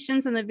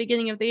publications in the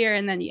beginning of the year.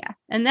 And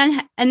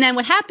then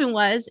what happened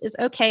is,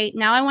 okay,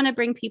 now I want to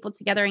bring people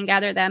together and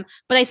gather them,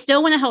 but I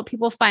still want to help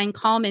people find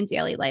calm in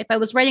daily life. I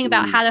was writing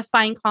about how to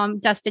find calm,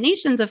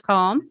 destinations of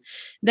calm.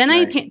 Then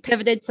I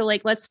pivoted to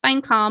let's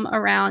find calm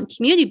around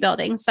community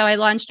building. So I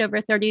launched over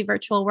 30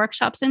 virtual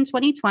workshops in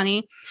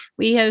 2020.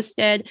 We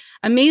hosted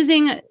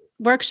amazing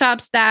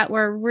workshops that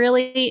were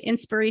really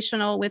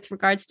inspirational with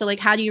regards to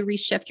how do you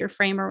reshift your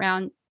frame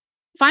around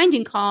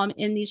finding calm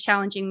in these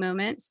challenging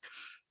moments.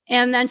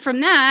 And then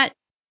from that,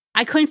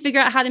 I couldn't figure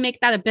out how to make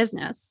that a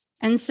business.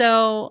 And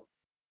so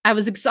I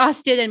was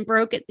exhausted and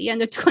broke at the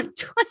end of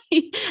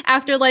 2020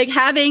 after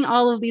having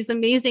all of these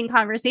amazing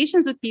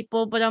conversations with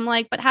people. But I'm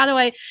like, but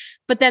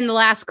then the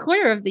last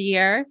quarter of the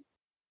year,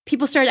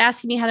 people started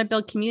asking me how to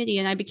build community,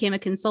 and I became a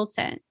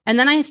consultant. And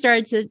then I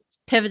started to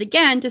pivot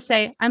again to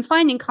say, I'm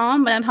finding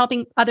calm, but I'm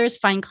helping others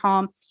find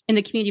calm in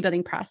the community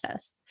building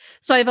process.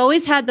 So I've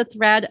always had the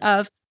thread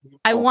of,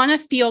 I want to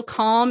feel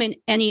calm in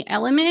any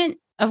element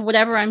of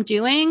whatever I'm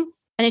doing.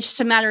 And it's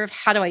just a matter of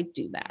how do I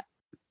do that?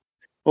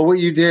 Well, what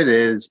you did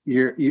is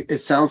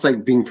it sounds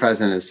like being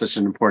present is such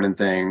an important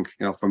thing,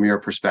 from your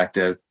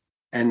perspective,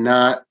 and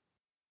not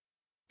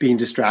being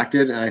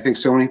distracted. And I think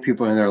so many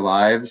people in their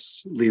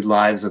lives lead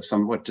lives of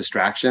somewhat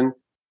distraction.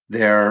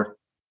 They're,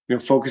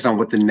 focused on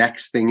what the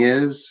next thing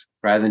is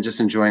rather than just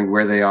enjoying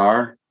where they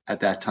are at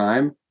that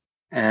time.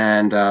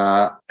 And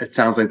it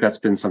sounds like that's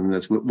been something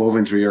that's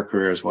woven through your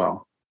career as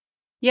well.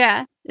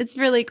 Yeah, it's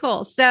really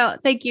cool. So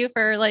thank you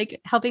for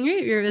helping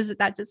me revisit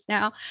that just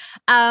now.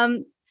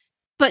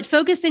 But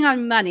focusing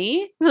on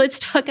money, let's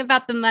talk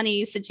about the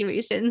money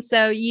situation.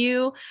 So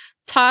you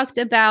talked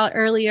about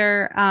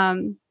earlier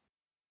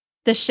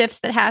the shifts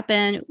that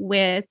happen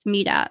with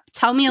Meetup.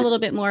 Tell me a little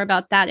bit more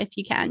about that if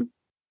you can.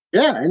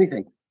 Yeah,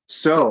 anything.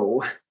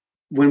 So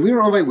when we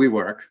were owned by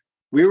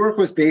WeWork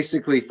was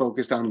basically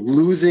focused on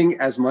losing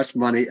as much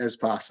money as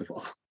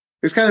possible.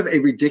 It was kind of a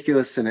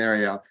ridiculous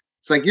scenario.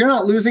 It's like, you're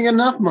not losing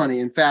enough money.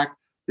 In fact,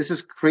 this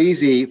is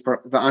crazy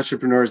for the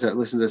entrepreneurs that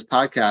listen to this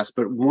podcast,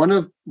 but one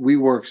of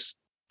WeWork's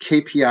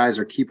KPIs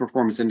or key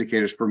performance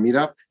indicators for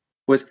Meetup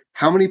was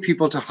how many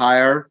people to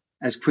hire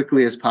as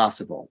quickly as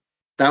possible.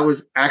 That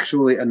was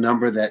actually a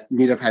number that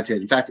Meetup had to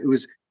hit. In fact, it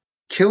was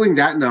killing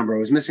that number. It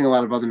was missing a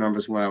lot of other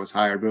numbers when I was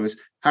hired, but it was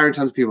hiring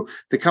tons of people.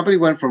 The company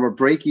went from a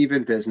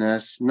break-even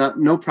business,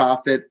 no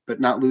profit, but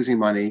not losing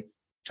money,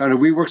 to under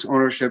WeWork's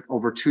ownership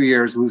over 2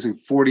 years, losing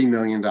 $40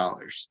 million.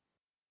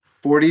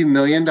 $40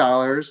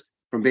 million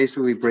from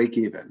basically break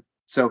even.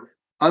 So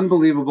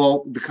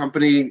unbelievable. The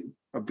company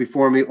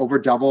before me over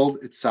doubled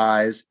its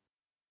size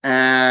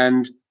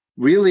and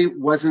really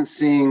wasn't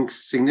seeing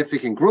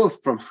significant growth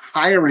from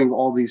hiring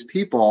all these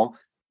people.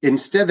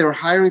 Instead, they were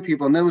hiring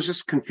people and there was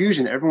just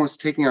confusion. Everyone was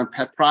taking on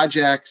pet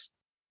projects.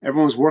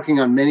 Everyone was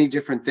working on many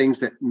different things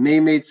that may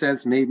have made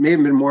sense, may have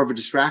been more of a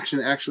distraction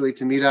actually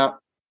to Meetup.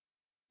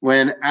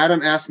 When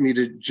Adam asked me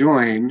to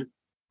join,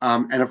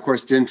 and of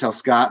course didn't tell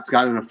Scott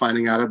ended up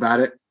finding out about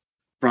it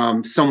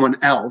from someone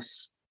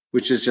else,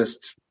 which is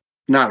just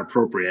not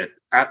appropriate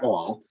at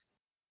all.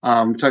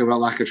 Talking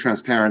about lack of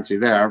transparency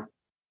there.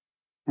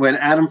 When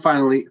Adam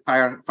finally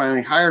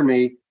hired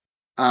me,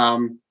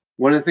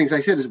 one of the things I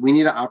said is we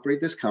need to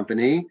operate this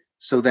company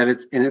so that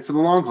it's in it for the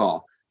long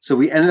haul. So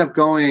we ended up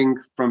going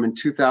from in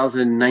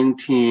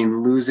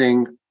 2019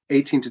 losing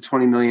 $18 to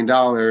 $20 million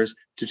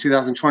to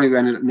 2020 we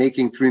ended up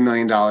making $3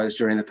 million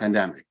during the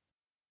pandemic.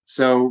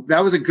 So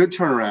that was a good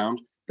turnaround.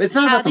 But it's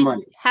not about the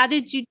money. How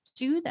did you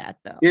do that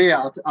though?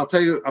 Yeah, I'll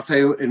tell you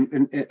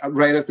in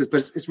right after this.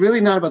 But it's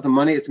really not about the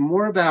money. It's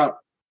more about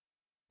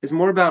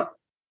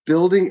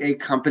building a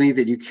company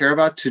that you care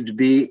about to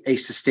be a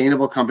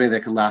sustainable company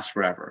that can last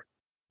forever.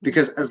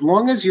 Because as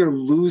long as you're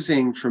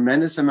losing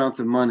tremendous amounts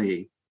of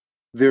money,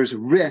 there's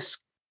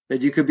risk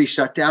that you could be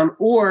shut down,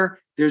 or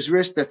there's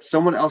risk that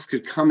someone else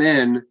could come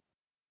in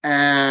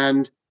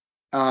and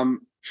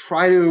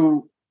try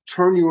to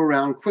turn you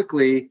around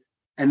quickly,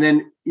 and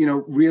then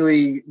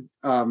really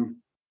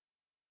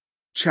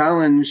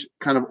challenge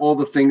kind of all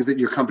the things that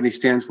your company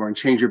stands for and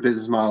change your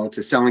business model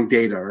to selling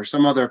data or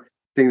some other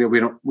thing that we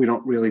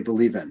don't really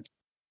believe in.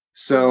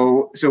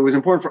 So it was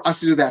important for us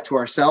to do that to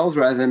ourselves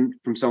rather than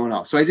from someone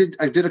else. So I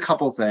did a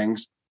couple of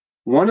things.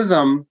 One of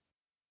them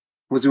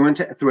was we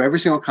went through every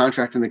single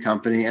contract in the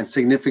company and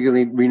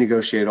significantly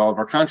renegotiated all of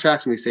our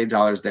contracts, and we saved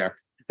dollars there.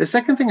 The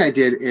second thing I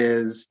did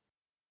is,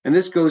 and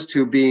this goes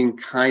to being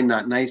kind,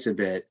 not nice a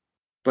bit,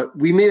 but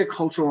we made a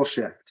cultural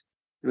shift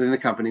within the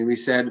company. We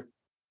said,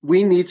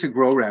 we need to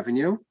grow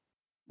revenue.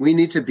 We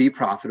need to be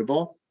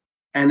profitable.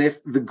 And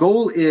if the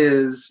goal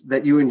is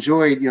that you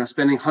enjoyed,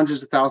 spending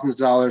hundreds of thousands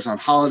of dollars on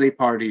holiday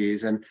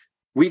parties and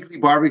weekly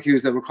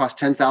barbecues that would cost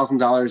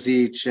 $10,000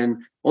 each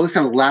and all this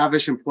kind of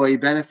lavish employee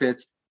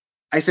benefits,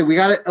 I said, we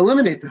got to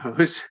eliminate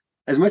those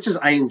as much as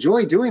I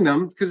enjoy doing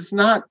them because it's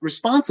not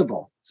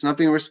responsible. It's not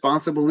being a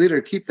responsible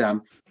leader to keep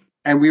them.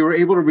 And we were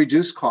able to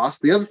reduce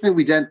costs. The other thing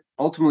we then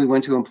ultimately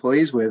went to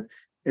employees with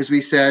is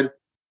we said,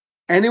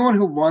 anyone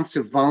who wants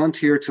to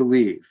volunteer to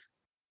leave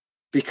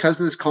because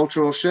of this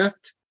cultural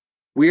shift,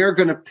 we are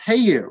going to pay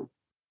you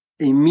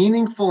a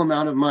meaningful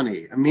amount of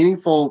money, a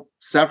meaningful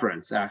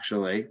severance,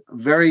 actually, a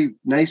very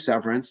nice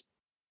severance,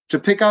 to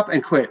pick up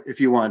and quit if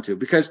you want to.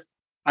 Because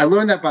I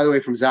learned that, by the way,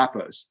 from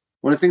Zappos.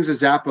 One of the things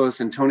that Zappos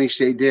and Tony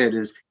Hsieh did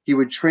is he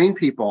would train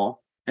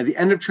people. At the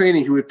end of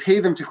training, he would pay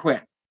them to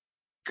quit.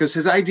 Because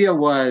his idea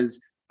was,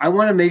 I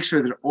want to make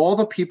sure that all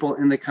the people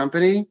in the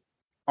company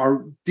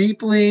are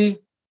deeply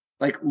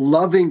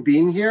loving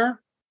being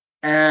here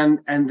and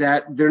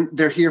that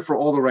they're here for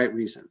all the right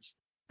reasons.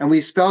 And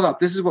we spelled out,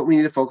 this is what we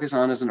need to focus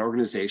on as an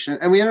organization.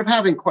 And we ended up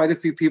having quite a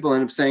few people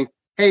end up saying,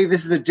 hey,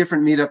 this is a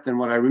different meetup than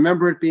what I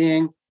remember it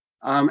being.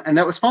 And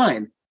that was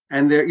fine.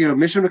 And they're,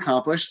 mission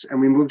accomplished,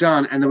 and we moved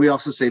on. And then we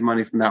also saved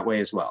money from that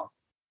way as well.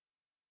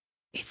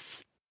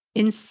 It's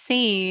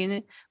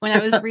insane. When I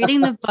was reading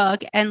the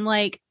book and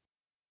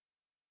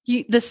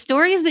the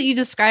stories that you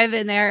describe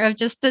in there of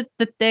just the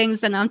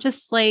things, and I'm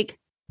just like,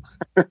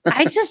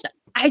 I just,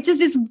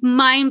 it's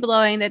mind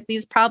blowing that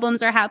these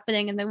problems are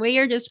happening, and the way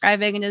you're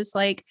describing it is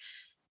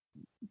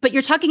but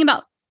you're talking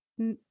about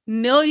potentially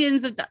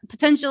millions of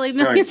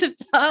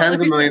dollars,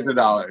 tens of millions of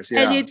dollars.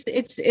 Yeah. And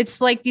it's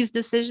like these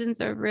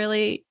decisions are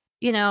really,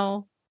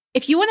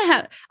 if you want to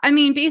have,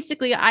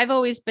 basically I've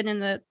always been in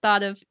the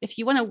thought of, if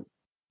you want to,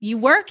 you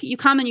work, you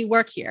come and you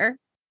work here.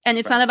 And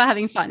it's not about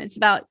having fun. It's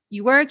about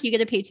you work, you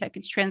get a paycheck,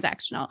 it's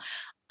transactional.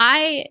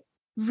 I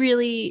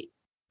really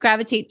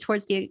gravitate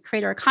towards the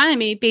creator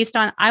economy based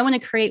on I want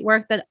to create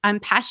work that I'm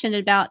passionate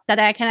about that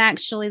I can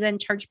actually then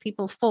charge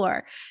people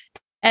for.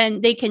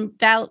 And they can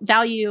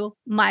value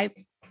my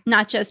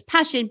not just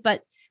passion,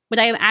 but what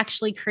I am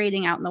actually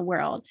creating out in the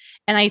world.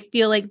 And I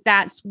feel like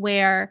that's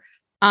where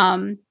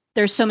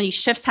there's so many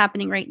shifts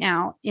happening right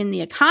now in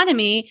the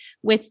economy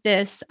with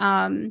this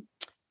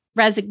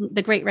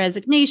the Great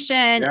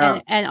Resignation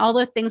and all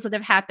the things that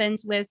have happened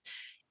with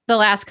the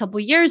last couple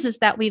of years is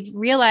that we've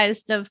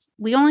realized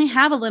we only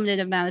have a limited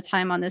amount of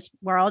time on this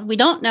world. We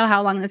don't know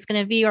how long that's going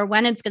to be or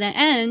when it's going to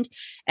end.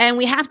 And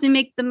we have to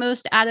make the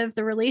most out of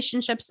the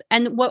relationships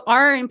and what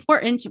are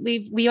important.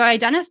 We've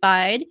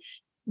identified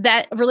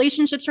that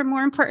relationships are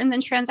more important than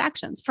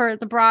transactions for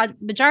the broad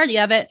majority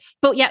of it.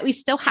 But yet we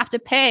still have to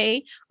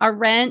pay our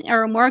rent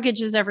or our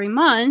mortgages every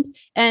month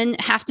and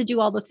have to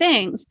do all the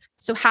things.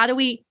 So how do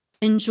we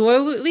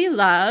enjoy what we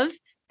love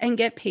and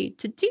get paid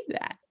to do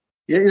that?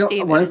 Yeah,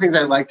 one of the things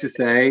I like to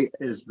say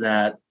is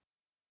that,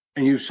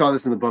 and you saw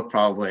this in the book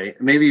probably,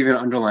 maybe even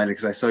underlined it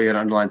because I saw you had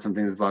underlined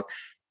something in this book,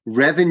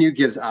 revenue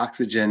gives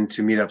oxygen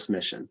to Meetup's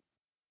mission.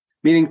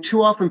 Meaning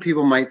too often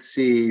people might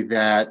see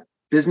that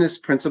business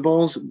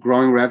principles,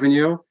 growing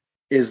revenue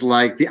is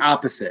like the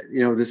opposite,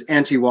 this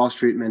anti-Wall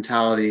Street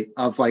mentality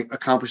of like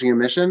accomplishing a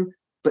mission.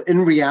 But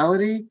in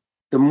reality,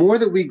 the more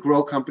that we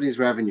grow companies'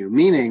 revenue,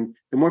 meaning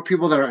the more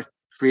people that are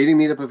creating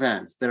Meetup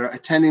events, that are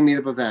attending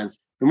Meetup events,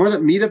 the more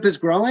that Meetup is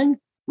growing,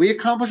 we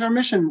accomplish our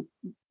mission,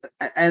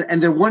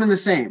 and they're one and the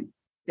same.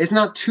 It's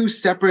not two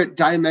separate,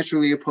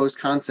 diametrically opposed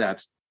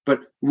concepts,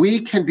 but we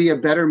can be a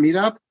better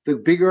Meetup the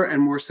bigger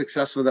and more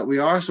successful that we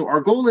are. So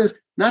our goal is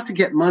not to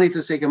get money for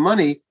the sake of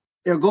money.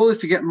 Our goal is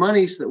to get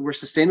money so that we're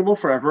sustainable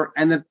forever,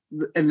 and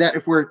that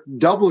if we're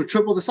double or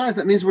triple the size,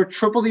 that means we're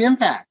triple the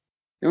impact.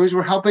 It means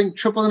we're helping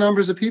triple the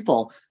numbers of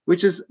people,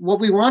 which is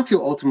what we want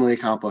to ultimately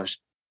accomplish.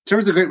 In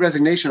terms of the Great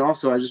Resignation,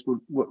 also, I just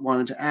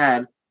wanted to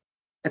add,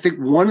 I think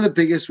one of the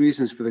biggest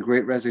reasons for the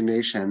Great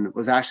Resignation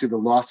was actually the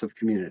loss of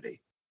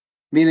community.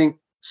 Meaning,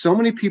 so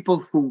many people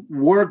who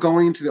were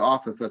going into the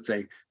office, let's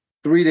say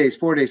 3 days,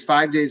 4 days,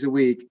 5 days a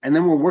week, and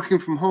then were working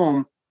from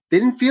home, they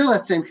didn't feel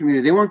that same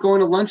community. They weren't going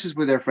to lunches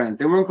with their friends.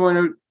 They weren't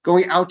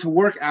going out to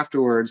work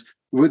afterwards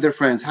with their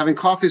friends, having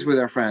coffees with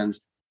their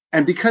friends.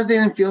 And because they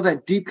didn't feel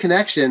that deep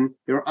connection,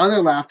 they were on their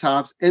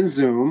laptops in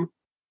Zoom,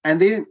 and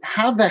they didn't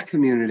have that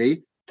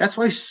community. That's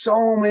why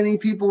so many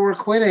people were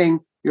quitting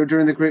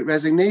during the Great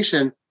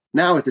Resignation.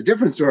 Now it's a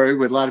different story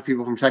with a lot of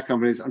people from tech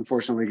companies,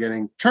 unfortunately,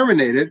 getting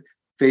terminated.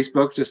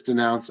 Facebook just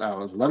announced, it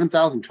was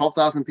 11,000,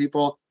 12,000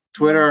 people.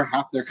 Twitter,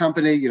 half their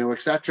company,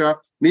 et cetera.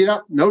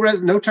 Meetup,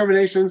 no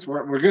terminations.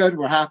 We're good.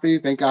 We're happy.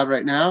 Thank God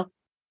right now.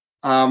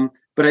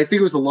 But I think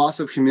it was the loss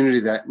of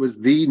community that was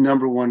the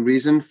number one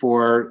reason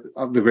for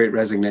the Great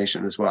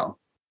Resignation as well.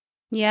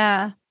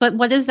 Yeah. But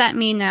what does that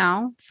mean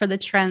now for the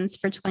trends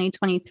for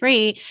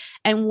 2023?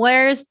 And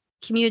where's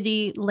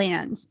community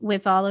lands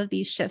with all of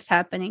these shifts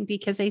happening?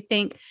 Because I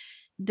think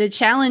the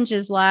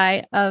challenges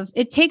lie of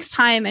it takes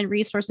time and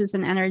resources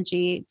and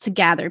energy to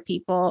gather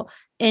people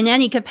in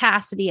any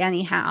capacity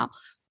anyhow.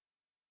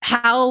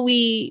 How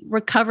we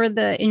recover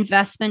the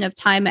investment of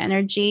time,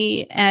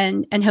 energy,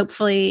 and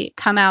hopefully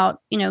come out,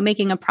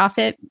 making a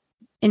profit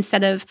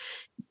instead of,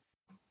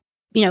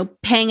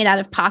 paying it out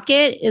of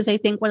pocket is, I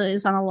think, what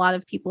is on a lot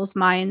of people's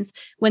minds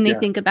when they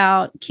think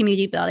about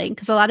community building.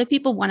 Because a lot of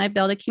people want to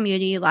build a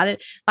community. A lot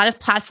of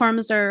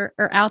platforms are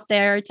out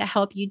there to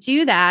help you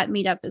do that.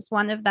 Meetup is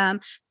one of them.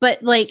 But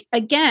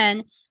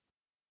again,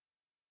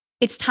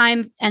 it's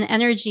time and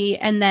energy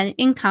and then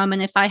income.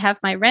 And if I have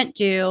my rent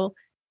due,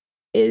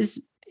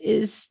 is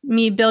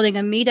me building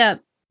a Meetup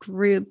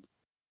group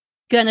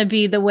going to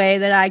be the way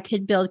that I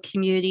could build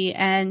community?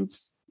 And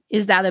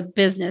is that a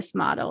business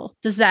model?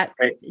 What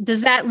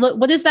does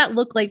that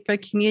look like for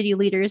community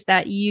leaders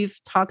that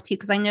you've talked to?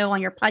 Because I know on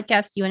your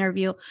podcast, you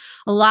interview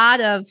a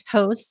lot of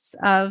hosts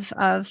of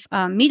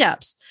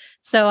meetups.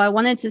 So I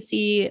wanted to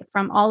see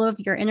from all of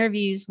your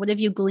interviews, what have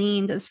you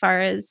gleaned as far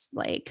as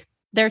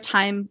their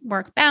time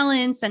work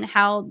balance and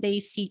how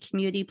they see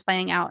community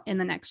playing out in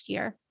the next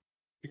year?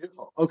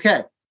 Beautiful.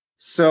 Okay.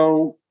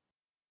 So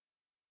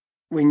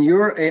when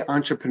you're an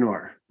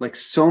entrepreneur, like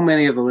so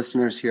many of the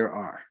listeners here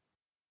are,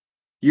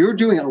 you're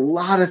doing a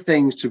lot of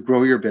things to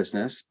grow your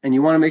business and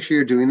you want to make sure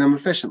you're doing them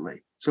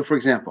efficiently. So for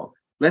example,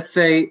 let's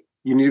say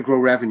you need to grow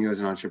revenue as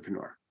an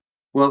entrepreneur.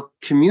 Well,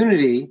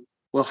 community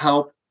will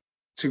help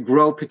to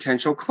grow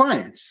potential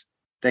clients.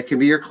 That can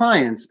be your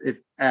clients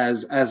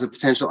as a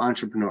potential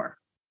entrepreneur.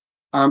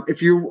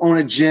 If you own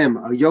a gym,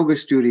 a yoga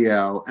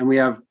studio, and we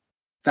have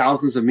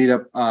thousands of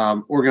Meetup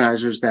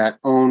organizers that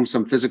own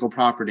some physical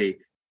property,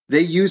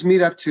 they use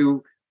Meetup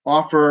to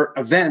offer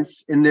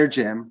events in their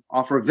gym,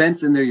 offer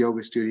events in their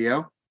yoga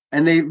studio,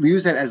 and they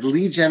use that as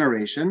lead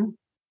generation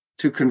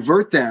to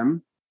convert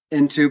them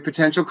into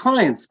potential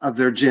clients of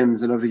their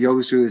gyms and of the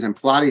yoga studios and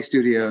Pilates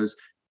studios,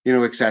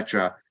 et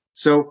cetera.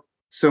 So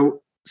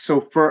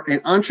for an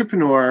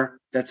entrepreneur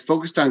that's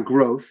focused on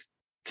growth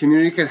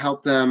community can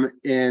help them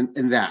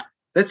in that.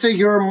 Let's say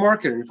you're a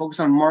marketer, you focus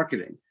on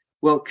marketing.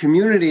 Well,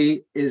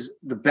 community is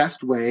the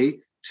best way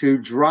to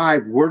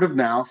drive word of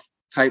mouth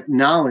type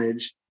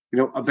knowledge,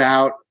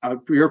 about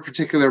your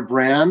particular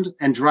brand,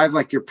 and drive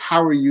like your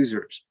power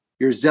users,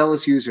 your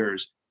zealous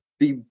users.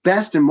 The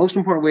best and most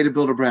important way to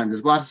build a brand,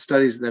 there's lots of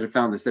studies that have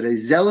found this, that a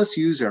zealous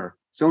user,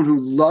 someone who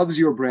loves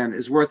your brand,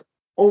 is worth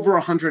over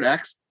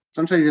 100x,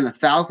 sometimes even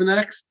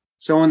 1,000x,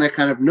 someone that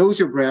kind of knows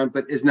your brand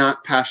but is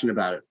not passionate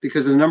about it,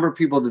 because of the number of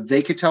people that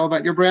they could tell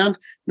about your brand,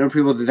 the number of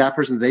people that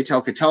person they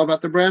tell could tell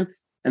about the brand,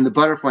 and the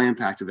butterfly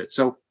impact of it.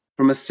 So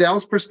from a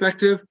sales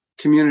perspective,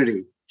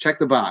 community, check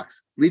the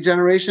box. Lead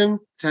generation,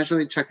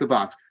 potentially check the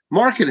box.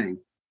 Marketing,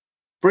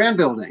 brand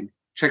building,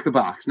 check the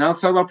box. Now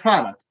let's talk about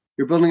product.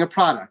 You're building a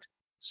product.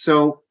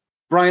 So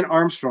Brian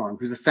Armstrong,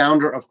 who's the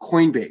founder of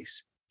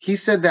Coinbase, he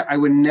said that I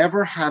would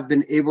never have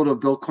been able to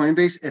build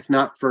Coinbase if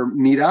not for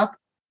Meetup.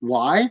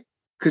 Why?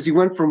 Because he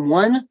went from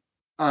one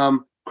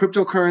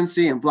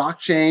cryptocurrency and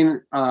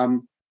blockchain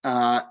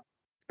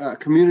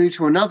community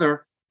to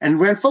another and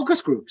ran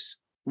focus groups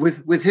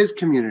with his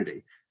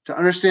community to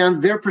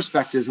understand their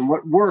perspectives and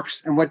what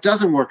works and what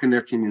doesn't work in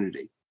their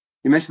community.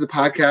 You mentioned the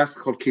podcast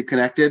called Keep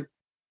Connected,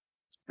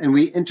 and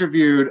we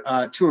interviewed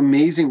two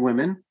amazing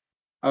women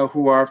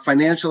who are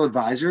financial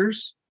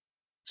advisors,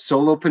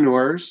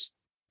 solopreneurs.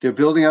 They're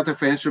building out their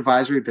financial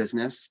advisory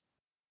business.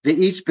 They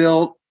each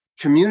build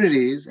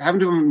communities,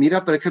 happen to meet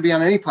up, but it could be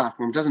on any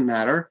platform, doesn't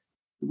matter,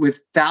 with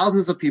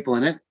thousands of people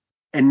in it.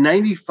 And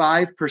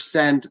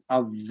 95%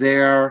 of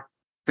their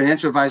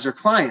financial advisor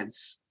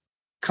clients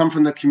come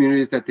from the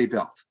communities that they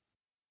built.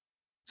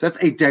 So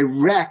that's a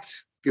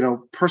direct,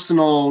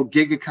 personal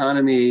gig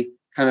economy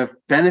kind of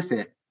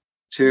benefit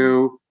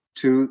to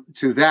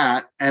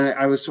that. And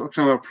I was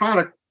talking about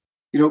product,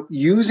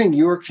 using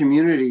your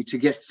community to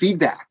get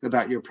feedback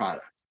about your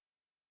product,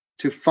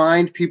 to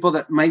find people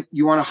that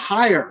you want to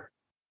hire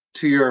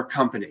to your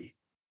company.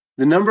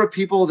 The number of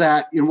people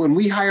that, when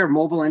we hire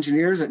mobile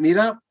engineers at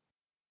Meetup,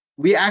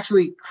 we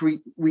actually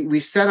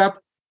we set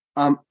up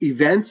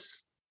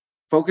events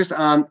focused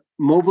on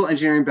mobile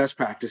engineering best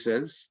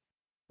practices.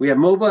 We have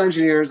mobile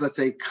engineers, let's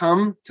say,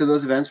 come to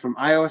those events from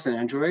iOS and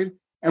Android,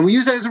 and we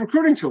use that as a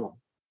recruiting tool.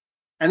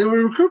 And then we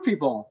recruit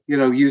people,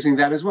 using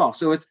that as well.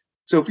 So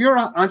if you're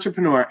an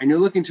entrepreneur and you're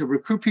looking to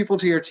recruit people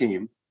to your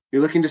team,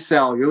 you're looking to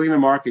sell, you're looking to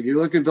market, you're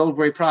looking to build a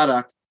great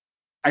product,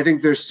 I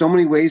think there's so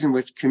many ways in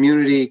which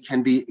community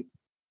can be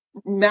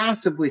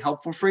massively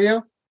helpful for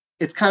you.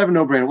 It's kind of a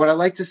no-brainer. What I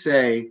like to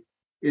say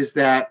is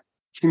that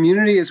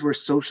community is where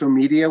social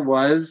media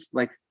was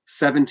like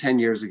 7-10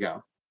 years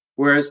ago.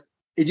 Whereas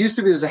it used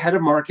to be there's a head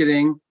of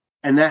marketing,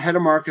 and that head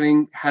of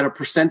marketing had a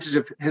percentage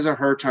of his or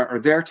her time or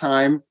their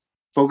time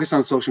focused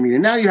on social media.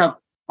 Now you have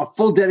a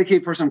full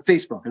dedicated person on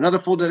Facebook, another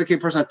full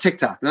dedicated person on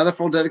TikTok, another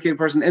full dedicated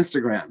person on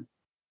Instagram.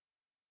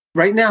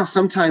 Right now,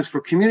 sometimes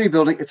for community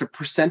building, it's a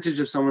percentage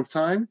of someone's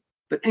time,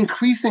 but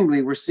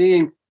increasingly we're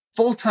seeing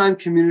full-time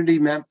community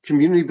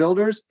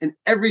builders in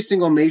every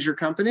single major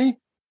company.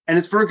 And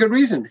it's for a good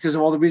reason, because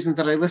of all the reasons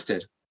that I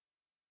listed.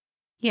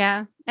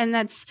 Yeah.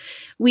 And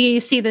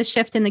we see the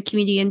shift in the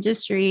community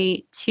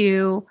industry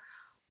to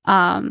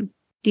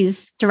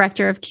these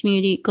director of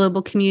community,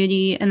 global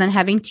community, and then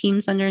having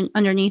teams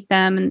underneath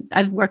them. And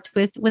I've worked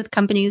with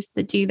companies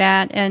that do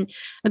that. And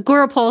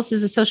Agorapulse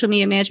is a social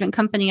media management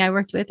company I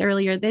worked with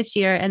earlier this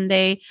year, and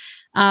they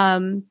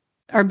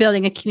are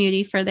building a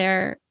community for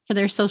their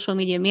social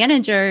media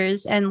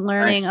managers and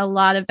learning a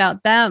lot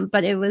about them.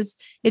 But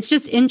it's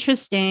just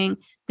interesting,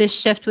 this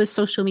shift with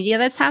social media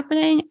that's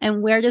happening,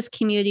 and where is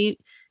community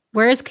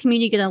going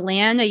to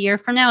land a year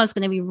from now is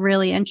going to be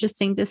really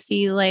interesting to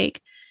see,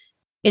 like,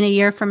 in a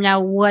year from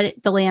now, what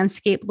the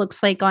landscape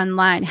looks like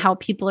online, how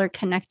people are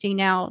connecting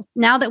now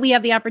that we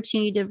have the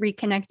opportunity to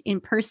reconnect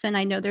in person.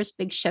 I know there's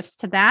big shifts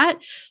to that,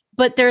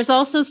 but there's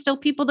also still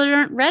people that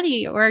aren't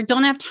ready or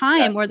don't have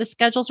time, or the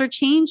schedules are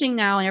changing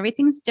now and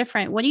everything's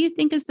different. What do you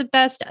think is the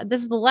best?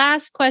 This is the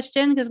last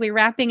question because we're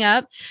wrapping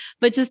up,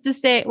 but just to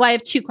say, I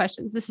have two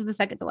questions. This is the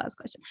second to last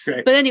question.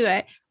 Great. But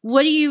anyway,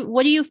 what do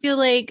you feel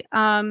like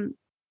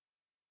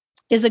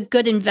is a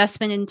good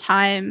investment in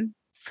time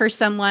for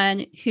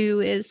someone who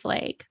is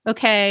like,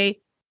 okay,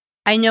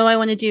 I know I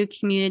want to do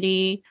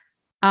community.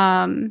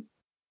 What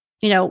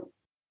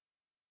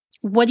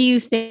do you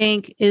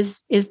think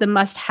is the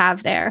must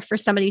have there for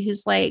somebody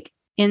who's like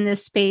in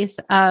this space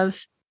of,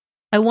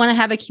 I want to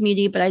have a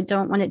community, but I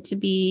don't want it to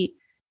be,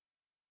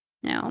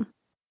 I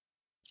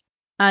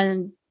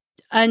don't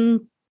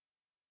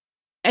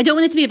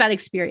want it to be a bad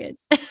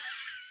experience.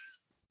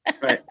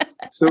 Right.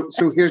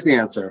 So here's the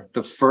answer.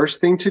 The first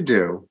thing to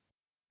do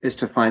is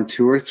to find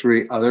 2 or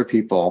 3 other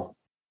people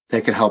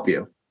that could help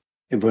you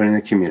in building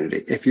the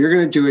community. If you're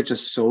going to do it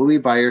just solely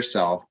by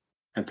yourself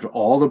and put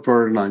all the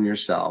burden on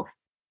yourself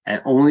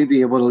and only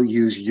be able to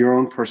use your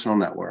own personal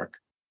network,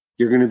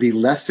 you're going to be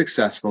less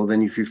successful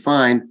than if you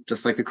find,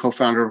 just like a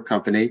co-founder of a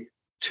company,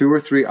 2 or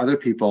 3 other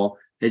people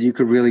that you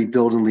could really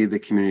build and lead the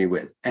community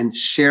with and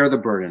share the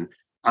burden.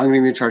 I'm going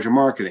to be in charge of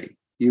marketing.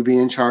 You be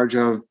in charge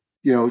of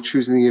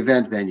choosing the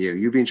event venue,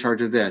 you be in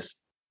charge of this.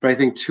 But I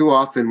think too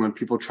often when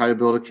people try to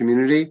build a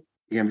community,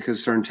 again, because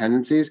of certain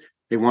tendencies,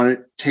 they want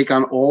to take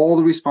on all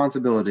the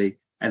responsibility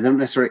and don't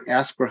necessarily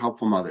ask for help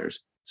from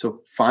others.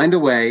 So find a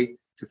way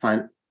to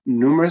find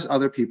numerous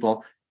other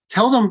people.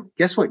 Tell them,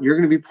 guess what? You're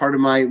going to be part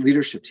of my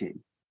leadership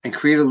team, and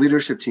create a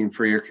leadership team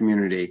for your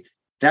community.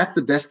 That's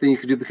the best thing you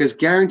could do, because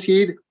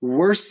guaranteed,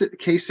 worst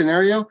case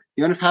scenario,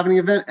 you end up having an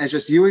event as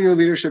just you and your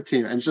leadership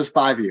team, and it's just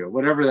 5 of you,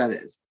 whatever that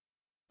is.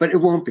 But it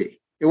won't be.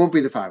 It won't be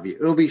the 5 of you.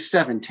 It'll be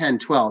 7, 10,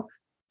 12.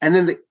 And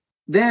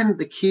then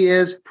the key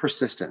is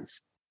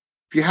persistence.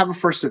 If you have a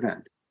first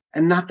event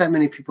and not that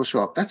many people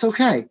show up, that's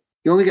okay.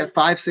 You only get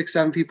 5, 6,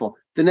 7 people.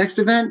 The next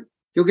event,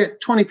 you'll get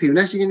 20 people.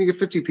 Next you're going to get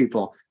 50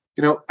 people.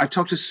 I've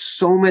talked to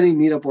so many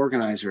meetup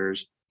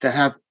organizers that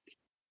have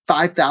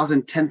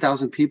 5,000,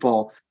 10,000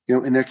 people,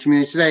 in their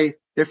community today.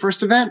 Their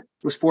first event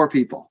was 4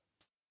 people.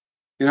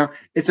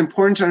 It's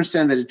important to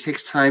understand that it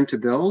takes time to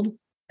build,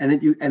 and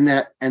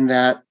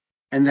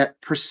that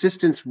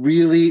persistence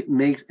really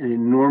makes an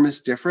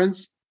enormous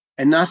difference,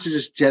 and not to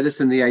just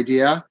jettison the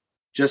idea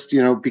just,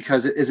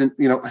 because it isn't,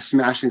 a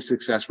smashing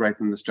success right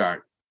from the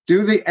start.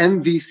 Do the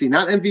MVC,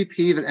 not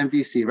MVP, but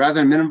MVC,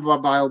 rather than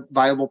minimum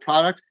viable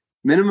product,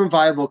 minimum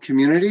viable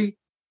community,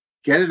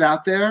 get it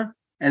out there,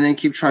 and then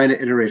keep trying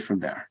to iterate from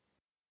there.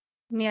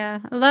 Yeah,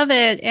 I love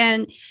it.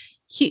 And,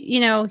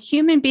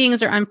 human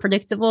beings are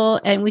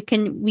unpredictable, and we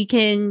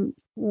can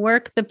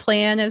work the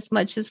plan as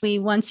much as we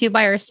want to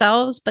by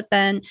ourselves, but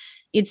then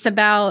it's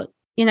about,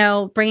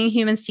 bringing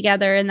humans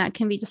together. And that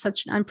can be just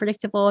such an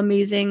unpredictable,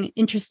 amazing,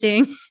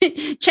 interesting,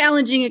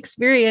 challenging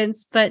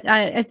experience. But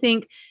I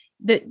think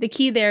the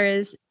key there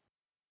is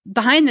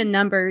behind the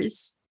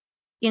numbers.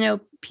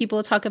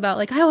 People talk about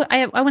like,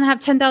 I want to have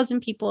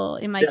 10,000 people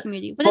in my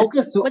community. What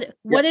does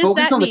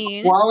that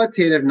mean? The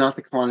qualitative, not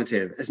the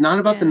quantitative. It's not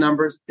about the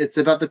numbers. It's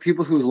about the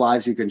people whose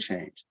lives you can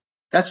change.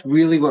 That's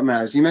really what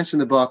matters. You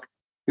mentioned the book.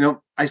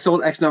 I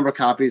sold X number of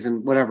copies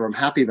and whatever. I'm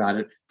happy about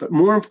it. But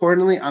more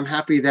importantly, I'm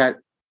happy that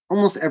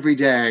almost every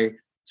day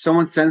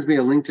someone sends me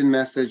a LinkedIn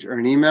message or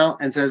an email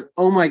and says,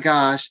 oh my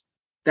gosh,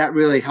 that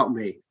really helped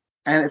me.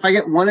 And if I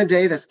get one a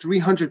day, that's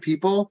 300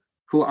 people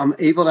who I'm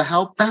able to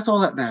help. That's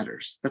all that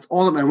matters. That's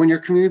all that matters. When you're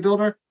a community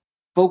builder,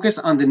 focus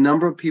on the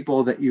number of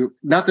people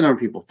not the number of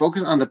people,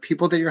 focus on the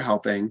people that you're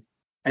helping.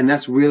 And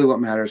that's really what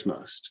matters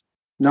most.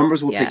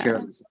 Numbers will take care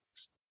of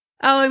themselves.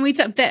 Oh, and we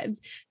took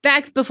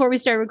back before we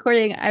started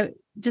recording,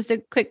 just a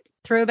quick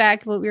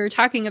throwback, what we were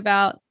talking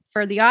about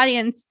for the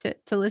audience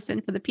to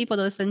listen, for the people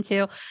to listen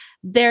to.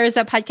 There's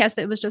a podcast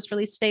that was just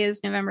released today,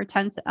 is November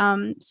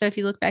 10th. So if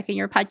you look back in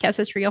your podcast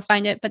history, you'll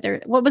find it.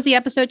 But what was the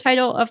episode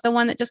title of the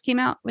one that just came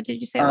out? What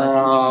did you say it was?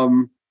 I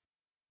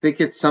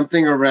think it's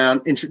something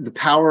around the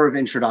power of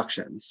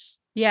introductions.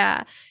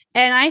 Yeah.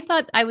 And I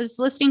thought, I was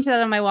listening to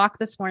that on my walk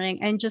this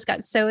morning and just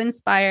got so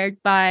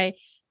inspired by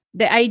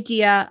the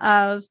idea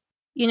of,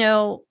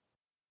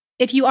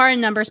 if you are a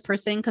numbers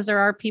person, because there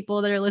are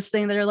people that are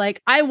listening that are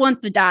like, I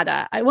want the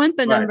data, I want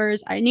the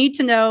numbers, I need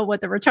to know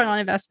what the return on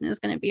investment is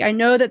going to be. I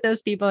know that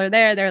those people are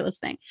there, they're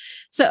listening.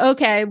 So,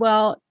 okay,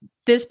 well,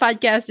 this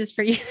podcast is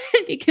for you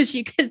because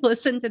you could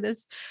listen to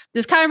this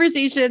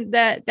conversation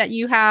that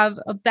you have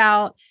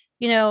about,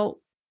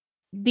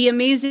 the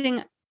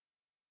amazing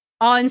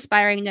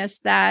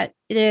awe-inspiringness that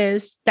it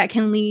is, that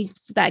can lead,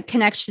 that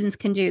connections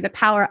can do, the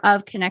power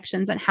of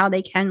connections and how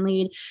they can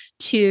lead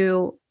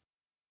to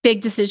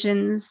big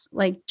decisions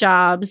like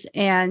jobs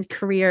and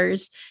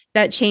careers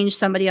that change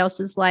somebody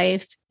else's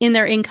life in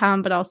their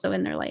income, but also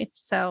in their life.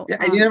 So,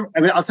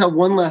 I'll tell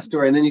one last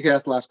story and then you can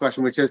ask the last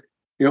question, which is,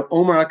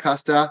 Omar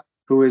Acosta,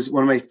 who is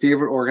one of my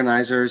favorite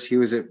organizers. He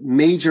was a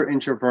major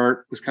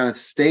introvert, was kind of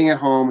staying at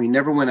home. He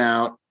never went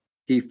out.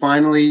 He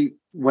finally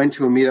went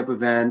to a meetup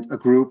event, a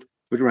group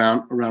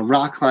around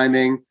rock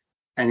climbing.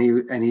 And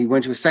he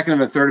went to a second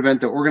and a third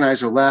event. The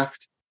organizer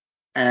left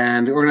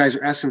and the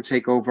organizer asked him to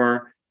take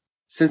over.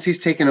 Since he's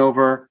taken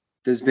over,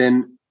 there's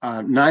been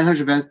 900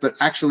 events, but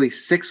actually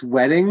 6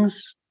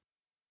 weddings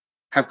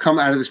have come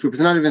out of this group.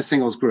 It's not even a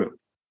singles group.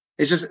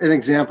 It's just an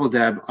example,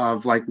 Deb,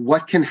 of like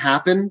what can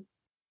happen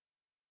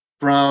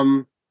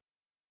from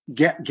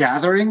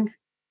gathering.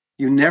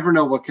 You never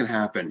know what can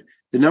happen.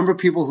 The number of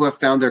people who have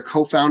found their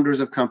co-founders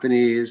of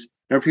companies,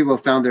 the number of people who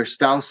have found their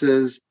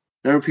spouses,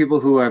 the number of people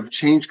who have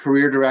changed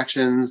career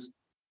directions,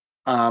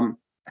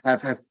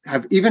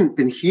 have even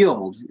been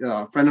healed.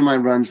 A friend of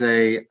mine runs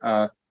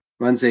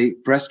a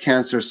breast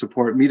cancer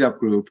support meetup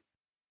group.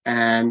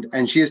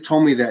 And she has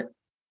told me that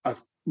a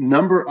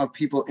number of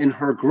people in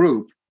her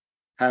group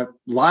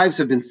lives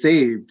have been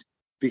saved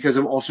because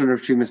of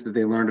alternative treatments that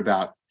they learned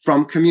about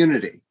from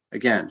community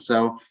again.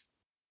 So,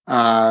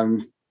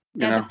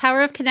 the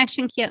power of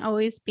connection can't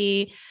always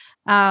be,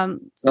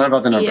 it's not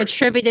about the numbers,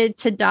 attributed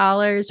to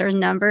dollars or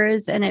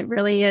numbers. And it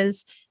really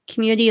is,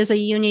 community is a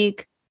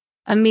unique,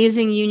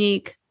 amazing,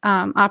 unique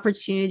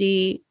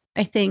opportunity.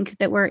 I think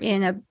that we're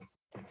in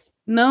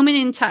moment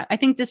in time. I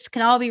think this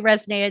can all be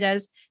resonated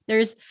as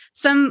there's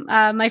some,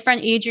 my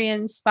friend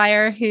Adrian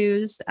Spire,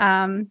 who's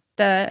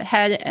the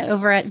head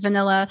over at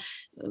Vanilla,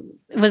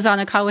 was on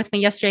a call with me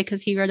yesterday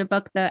because he wrote a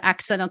book, The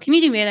Accidental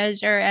Community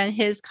Manager. And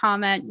his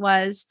comment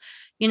was,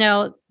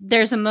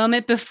 there's a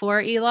moment before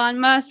Elon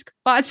Musk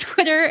bought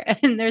Twitter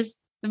and there's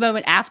the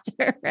moment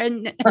after.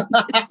 And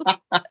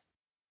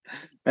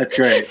that's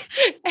great.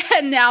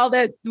 And now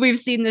that we've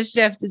seen the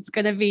shift, it's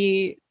going to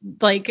be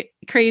like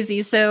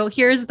crazy. So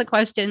here's the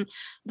question,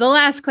 the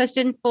last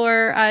question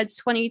for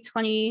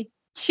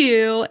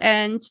 2022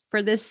 and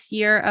for this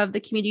year of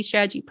the Community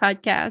Strategy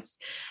Podcast,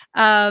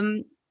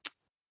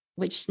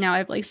 which now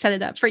I've like set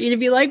it up for you to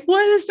be like,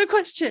 what is the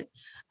question?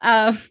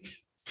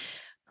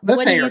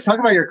 Cliffhanger. Talk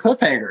about your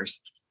cliffhangers.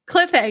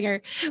 Cliffhanger.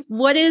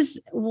 What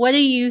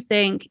do you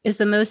think is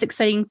the most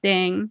exciting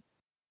thing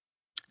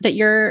that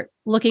you're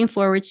looking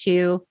forward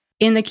to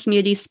in the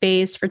community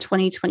space for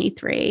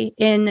 2023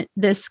 in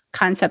this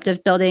concept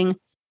of building,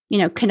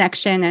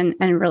 connection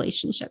and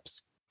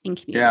relationships in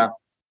community? Yeah.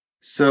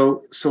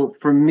 So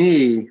for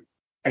me,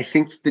 I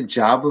think the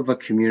job of a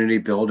community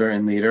builder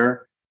and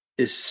leader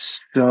is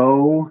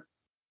so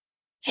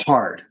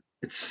hard.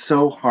 It's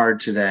so hard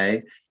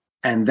today.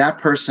 And that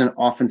person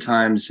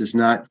oftentimes is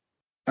not,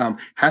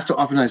 has to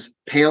oftentimes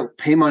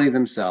pay money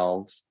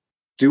themselves,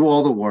 do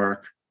all the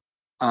work.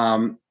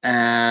 And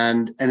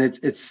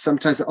it's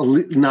sometimes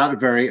not a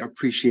very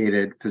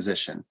appreciated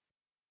position.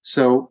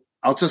 So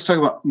I'll just talk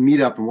about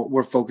Meetup and what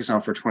we're focused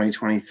on for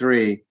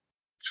 2023.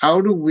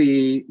 How do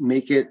we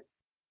make it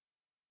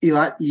a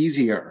lot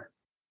easier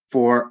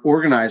for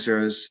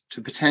organizers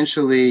to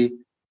potentially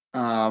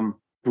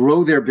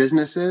grow their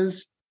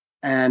businesses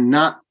and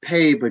not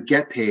pay, but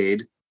get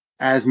paid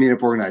as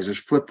Meetup organizers,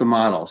 flip the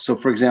model. So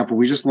for example,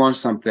 we just launched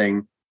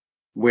something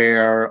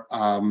where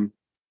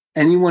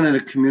anyone in a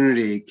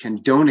community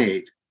can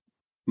donate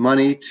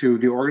money to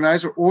the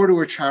organizer or to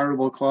a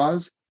charitable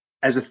cause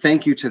as a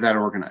thank you to that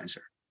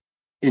organizer.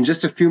 In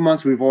just a few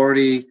months, we've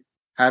already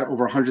had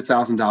over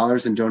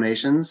 $100,000 in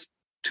donations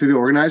to the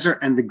organizer.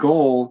 And the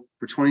goal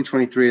for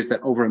 2023 is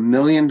that over $1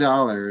 million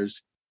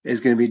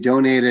is going to be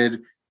donated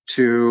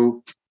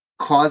to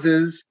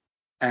causes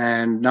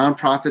and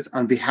nonprofits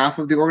on behalf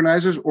of the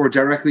organizers, or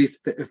directly,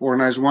 if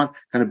organizers want,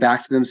 kind of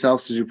back to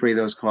themselves to defray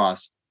those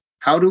costs.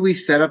 How do we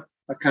set up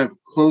a kind of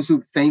closed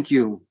loop thank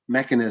you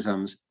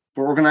mechanisms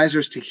for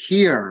organizers to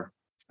hear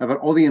about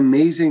all the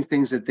amazing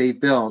things that they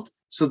built,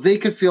 so they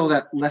could feel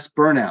that less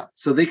burnout,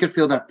 so they could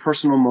feel that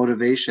personal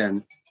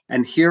motivation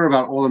and hear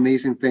about all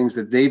amazing things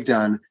that they've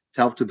done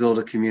to help to build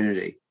a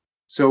community.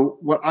 So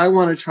what I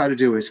want to try to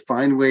do is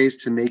find ways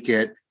to make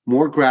it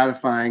more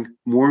gratifying,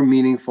 more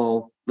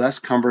meaningful, less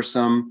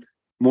cumbersome,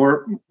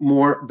 more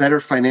better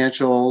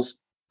financials,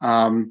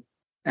 and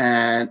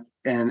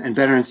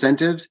better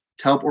incentives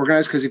to help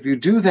organize. Because if you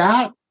do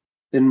that,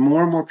 then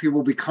more and more people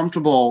will be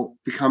comfortable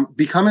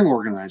becoming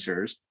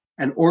organizers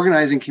and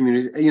organizing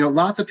communities.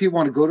 Lots of people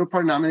want to go to a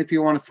party, not many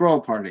people want to throw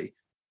a party.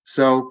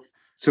 So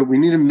we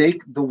need to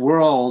make the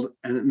world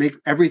and make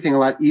everything a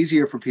lot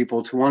easier for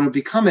people to want to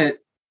become it.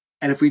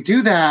 And if we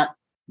do that,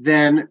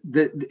 then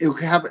it will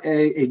have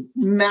a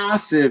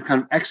massive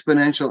kind of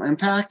exponential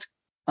impact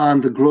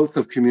on the growth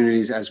of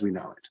communities as we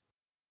know it.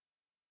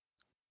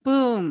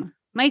 Boom.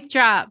 Mic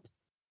drop.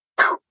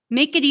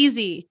 Make it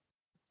easy.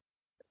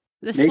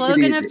 The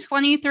slogan of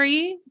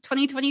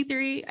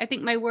 2023, I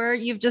think my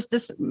word, you've just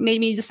made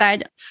me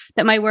decide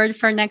that my word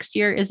for next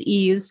year is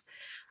ease.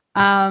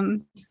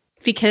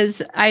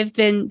 Because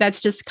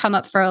that's just come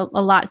up for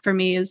a lot for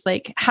me, is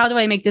like, how do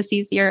I make this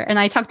easier? And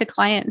I talk to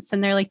clients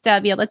and they're like,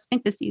 Deb, yeah, let's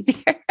make this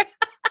easier.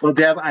 Well,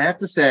 Deb, I have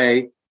to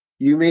say,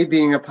 you made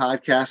being a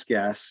podcast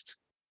guest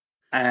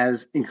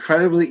as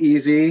incredibly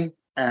easy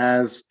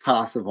as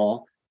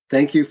possible.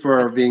 Thank you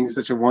for being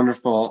such a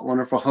wonderful,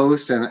 wonderful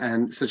host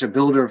and such a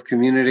builder of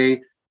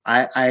community.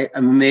 I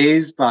am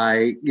amazed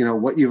by,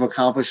 what you've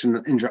accomplished in a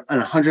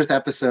 100th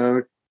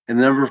episode and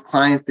the number of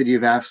clients that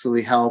you've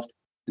absolutely helped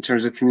in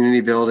terms of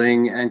community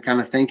building, and kind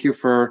of thank you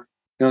for,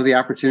 the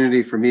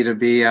opportunity for me to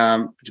be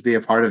a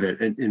part of it.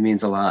 It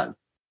means a lot.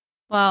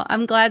 Well,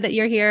 I'm glad that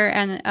you're here,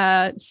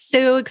 and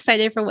so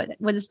excited for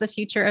what is the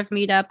future of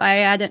Meetup. I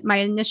had my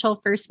initial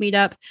first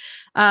Meetup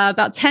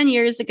about 10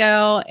 years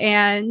ago,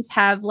 and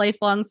have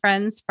lifelong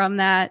friends from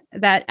that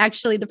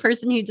actually the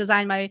person who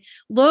designed my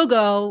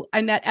logo,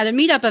 I met at a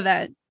Meetup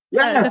event.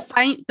 Yeah.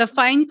 The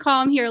Find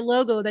Calm Here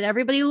logo that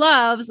everybody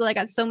loves, that I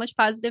got so much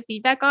positive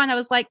feedback on. I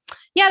was like,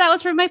 yeah, that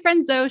was from my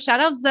friend Zoe.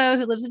 Shout out Zoe,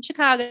 who lives in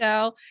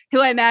Chicago,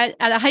 who I met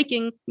at a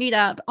hiking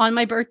meetup on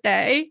my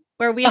birthday,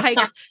 where we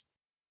hiked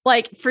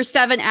like for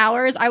 7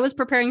 hours. I was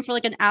preparing for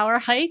like an hour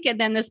hike, and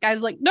then this guy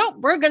was like, nope,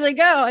 we're gonna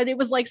go. And it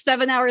was like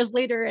 7 hours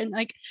later, and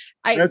like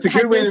that's a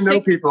good way to know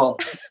people.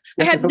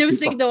 I had no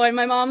signal, and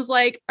my mom's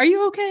like, are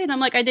you okay? And I'm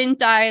like, I didn't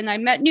die, and I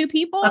met new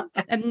people,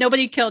 and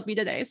nobody killed me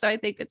today, so I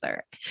think it's all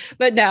right.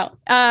 But no,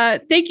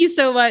 thank you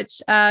so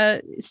much.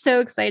 So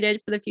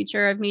excited for the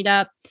future of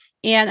Meetup,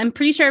 and I'm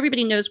pretty sure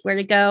everybody knows where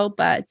to go,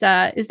 but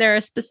is there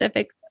a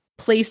specific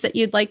place that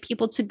you'd like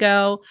people to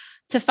go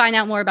to find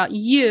out more about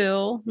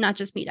you, not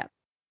just Meetup?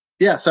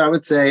 Yeah, so I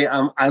would say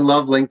I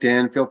love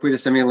LinkedIn. Feel free to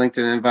send me a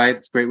LinkedIn invite.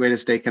 It's a great way to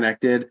stay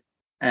connected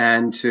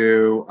and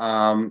to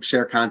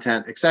share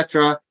content,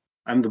 etc.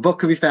 The book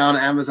could be found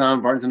on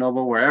Amazon, Barnes &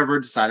 Noble, wherever,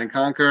 Decide and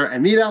Conquer.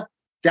 And Meetup,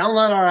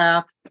 download our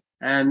app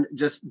and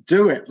just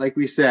do it. Like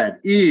we said,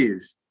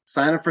 ease.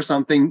 Sign up for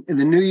something. In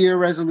the New Year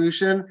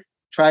resolution,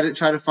 try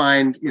to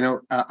find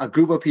a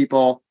group of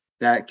people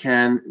that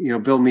can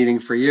build meaning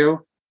for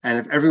you. And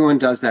if everyone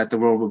does that, the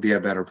world will be a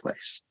better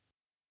place.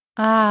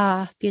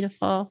 Ah,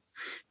 beautiful.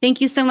 Thank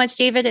you so much,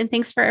 David. And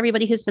thanks for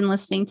everybody who's been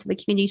listening to the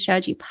Community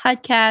Strategy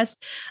Podcast.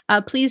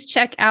 Please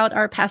check out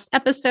our past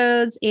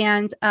episodes.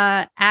 And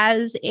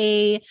as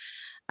a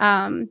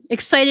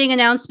exciting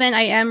announcement,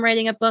 I am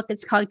writing a book.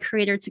 It's called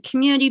Creator to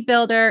Community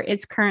Builder.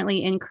 It's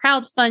currently in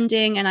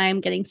crowdfunding, and I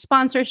am getting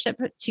sponsorship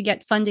to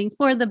get funding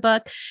for the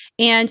book.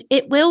 And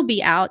it will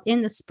be out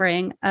in the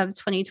spring of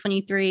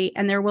 2023.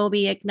 And there will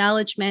be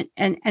acknowledgement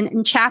and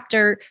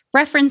chapter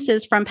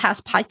references from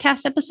past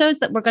podcast episodes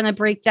that we're going to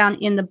break down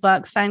in the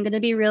book. So I'm going to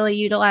be really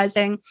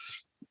utilizing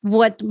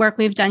what work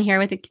we've done here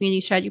with the Community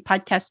Strategy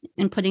Podcast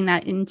and putting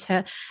that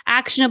into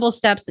actionable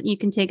steps that you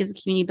can take as a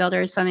community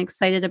builder. So I'm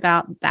excited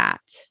about that.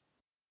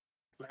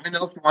 Let me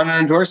know if you want an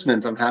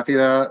endorsement. I'm happy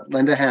to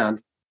lend a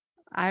hand.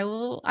 I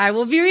will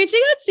be reaching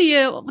out to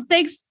you.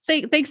 Thanks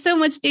so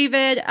much,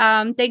 David.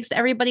 Thanks to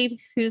everybody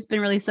who's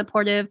been really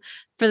supportive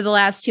for the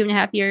last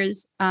 2.5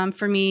 years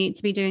for me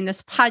to be doing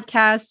this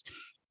podcast.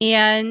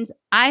 And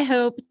I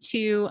hope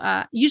to,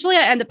 usually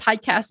I end the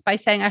podcast by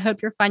saying, I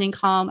hope you're finding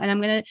calm. And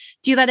I'm going to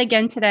do that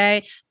again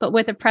today, but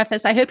with a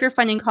preface. I hope you're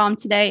finding calm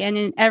today and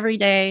in every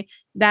day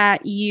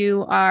that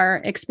you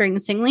are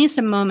experiencing at least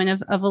a moment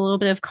of a little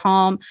bit of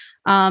calm.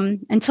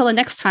 Until the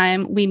next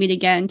time we meet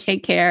again,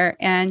 take care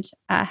and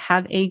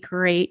have a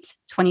great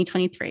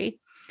 2023.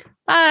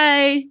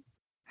 Bye.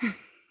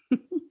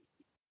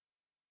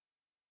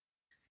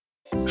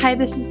 Hi,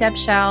 this is Deb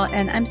Schell,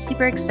 and I'm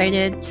super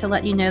excited to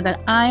let you know that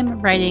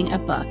I'm writing a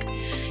book.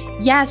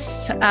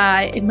 Yes,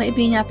 it might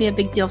not be a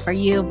big deal for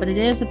you, but it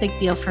is a big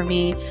deal for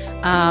me.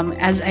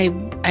 As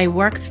I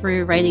work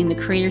through writing the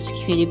Creator to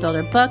Community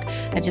Builder book,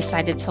 I've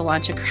decided to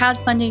launch a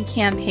crowdfunding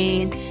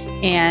campaign,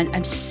 and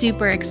I'm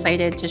super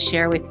excited to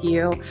share with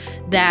you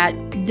that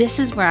this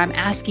is where I'm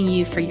asking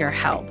you for your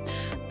help.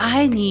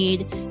 I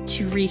need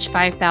to reach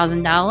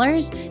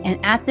 $5,000,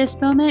 and at this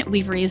moment,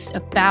 we've raised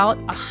about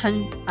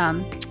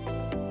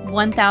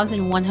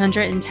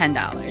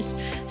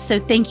 $1,110. So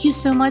thank you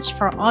so much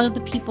for all of the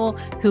people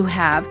who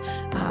have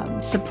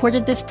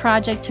supported this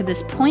project to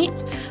this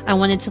point. I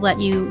wanted to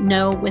let you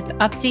know with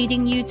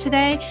updating you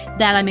today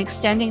that I'm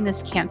extending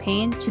this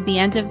campaign to the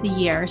end of the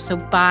year. So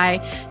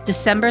by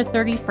December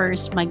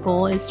 31st, my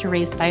goal is to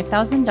raise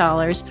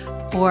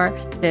 $5,000 for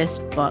this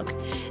book.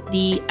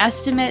 The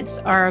estimates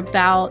are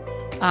about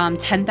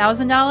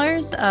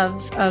 $10,000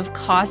 of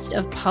cost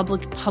of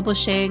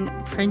publishing,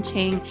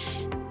 printing,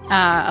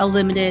 a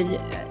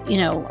limited,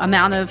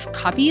 amount of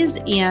copies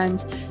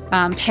and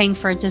paying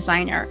for a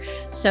designer.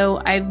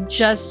 So I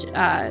just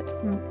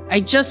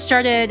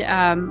started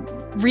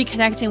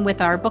reconnecting with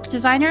our book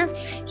designer.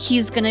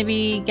 He's going to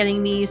be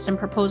getting me some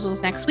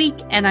proposals next week,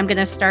 and I'm going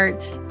to start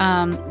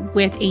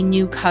with a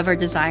new cover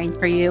design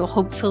for you,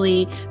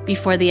 hopefully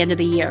before the end of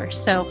the year.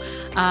 So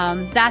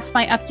that's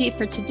my update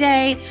for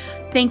today.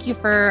 Thank you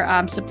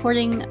for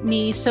supporting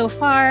me so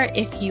far.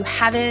 If you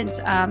haven't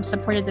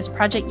supported this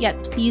project yet,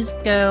 please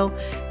go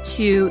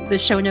to the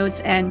show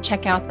notes and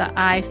check out the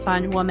I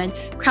Fund Woman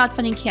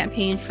crowdfunding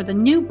campaign for the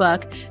new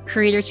book,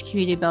 Creator to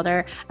Community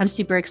Builder. I'm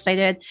super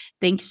excited.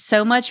 Thanks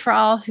so much for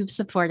all who've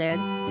supported.